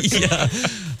important part.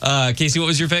 Yeah. Casey, what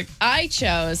was your pick? I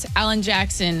chose Alan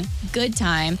Jackson, Good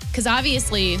Time, because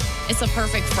obviously it's a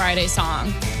perfect Friday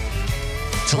song.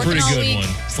 It's a Working pretty all good week, one.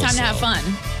 It's time to have fun.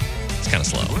 It's kind of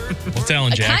slow. What's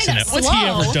Alan Jackson? What's he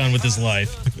ever done with his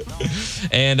life?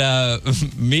 And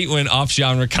Meat went off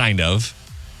genre, kind of.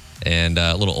 And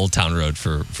a little Old Town Road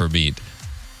for Meat.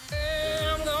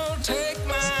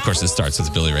 Of course, it starts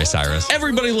with Billy Ray Cyrus.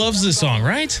 Everybody loves this song,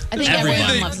 right? I think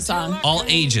everyone loves the song. All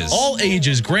ages. All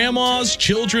ages. Grandmas,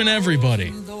 children, everybody.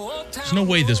 There's no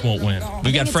way this won't win.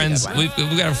 We've got friends. We've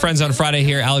got our friends on Friday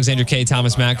here. Alexander K,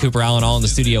 Thomas Mack, Cooper Allen, all in the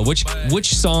studio. Which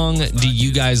song do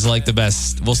you guys like the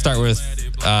best? We'll start with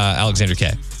Alexander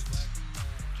K.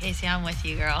 Casey, I'm with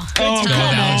you, girl. Oh, come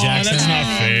on. Alan Jackson. That's not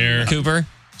fair. Cooper?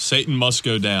 Satan Must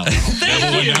Go Down.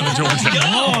 Devil Went Down to Georgia.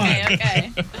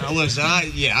 Okay. Now listen,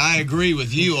 I agree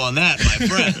with you on that, my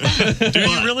friend. Do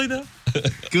you really, though?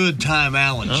 Good time,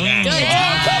 Alan Jackson.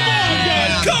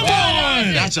 Come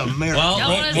on! That's America.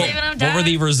 Well, what were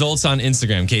the results on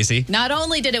Instagram, Casey? Not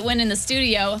only did it win in the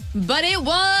studio, but it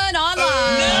won online.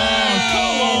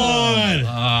 Come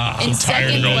on! In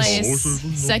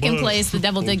second place, the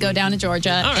Devil did go down to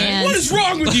Georgia. And What is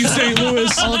wrong with you, St.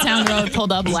 Louis? Old Town Road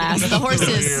pulled up last. The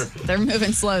horses, they're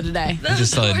moving slow today. I'm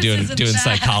just doing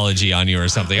psychology on you or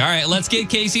something. All right, let's get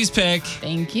Casey's pick.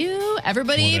 Thank you.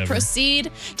 Everybody Whatever.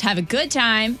 proceed to have a good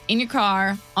time in your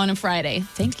car on a Friday.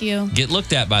 Thank you. Get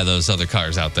looked at by those other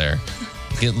cars out there.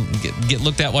 Get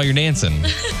looked at while you're dancing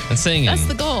and singing. That's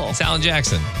the goal. It's Alan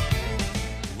Jackson.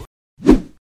 All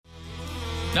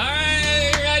right,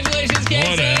 congratulations, Casey.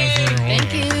 Whatever.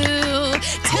 Thank you. 2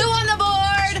 on the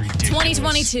board.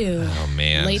 2022. Oh,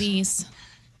 man. Ladies.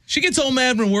 She gets all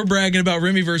mad when we're bragging about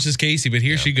Remy versus Casey, but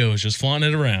here she goes, just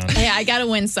flaunting it around. Hey, I got to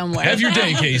win somewhere. Have your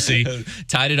day, Casey.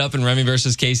 Tied it up in Remy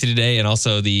versus Casey today, and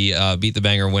also the Beat the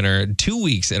Banger winner 2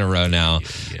 weeks in a row now,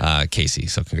 Casey.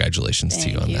 So congratulations to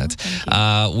you on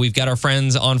that. We've got our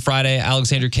friends on Friday,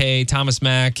 Alexander K, Thomas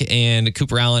Mack, and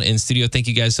Cooper Allen in studio. Thank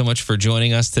you guys so much for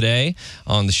joining us today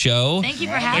on the show. Thank you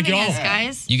for having us,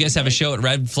 guys. You guys have a show at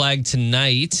Red Flag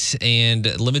tonight, and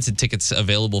limited tickets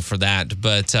available for that.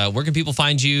 But where can people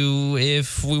find you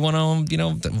if we want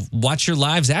to, watch your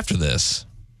lives after this?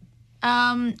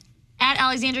 at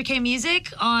Alexandra K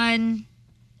Music on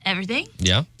everything.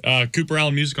 Yeah. Cooper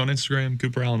Allen Music on Instagram.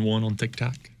 Cooper Allen 1 on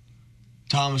TikTok.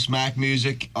 Thomas Mack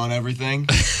Music on everything.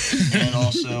 And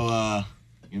also,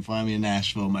 you can find me in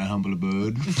Nashville, my humble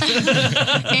abode. In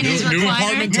his New recliner.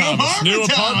 apartment, Thomas. New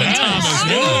apartment, Thomas.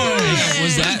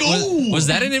 Was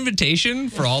that an invitation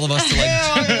for all of us to like?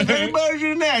 If anybody's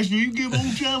in Nashville, you give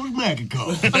old Thomas Mack a call.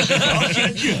 I'll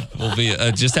set you up. We'll be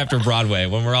just after Broadway.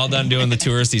 When we're all done doing the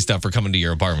touristy stuff, we're coming to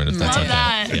your apartment if that's Love okay.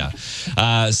 that.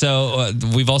 Yeah. So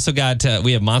we've also got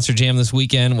we have Monster Jam this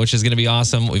weekend, which is going to be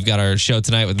awesome. We've got our show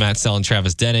tonight with Matt Stell and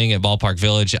Travis Denning at Ballpark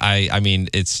Village. I mean,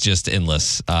 it's just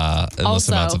endless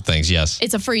Also, amounts of things. Yes.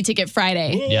 It's a free ticket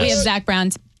Friday. Yes. We have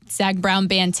Zach Brown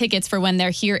Band tickets for when they're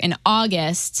here in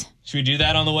August. Should we do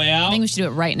that on the way out? I think we should do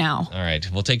it right now. All right.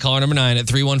 We'll take caller number 9 at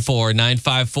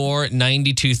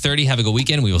 314-954-9230. Have a good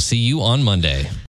weekend. We will see you on Monday.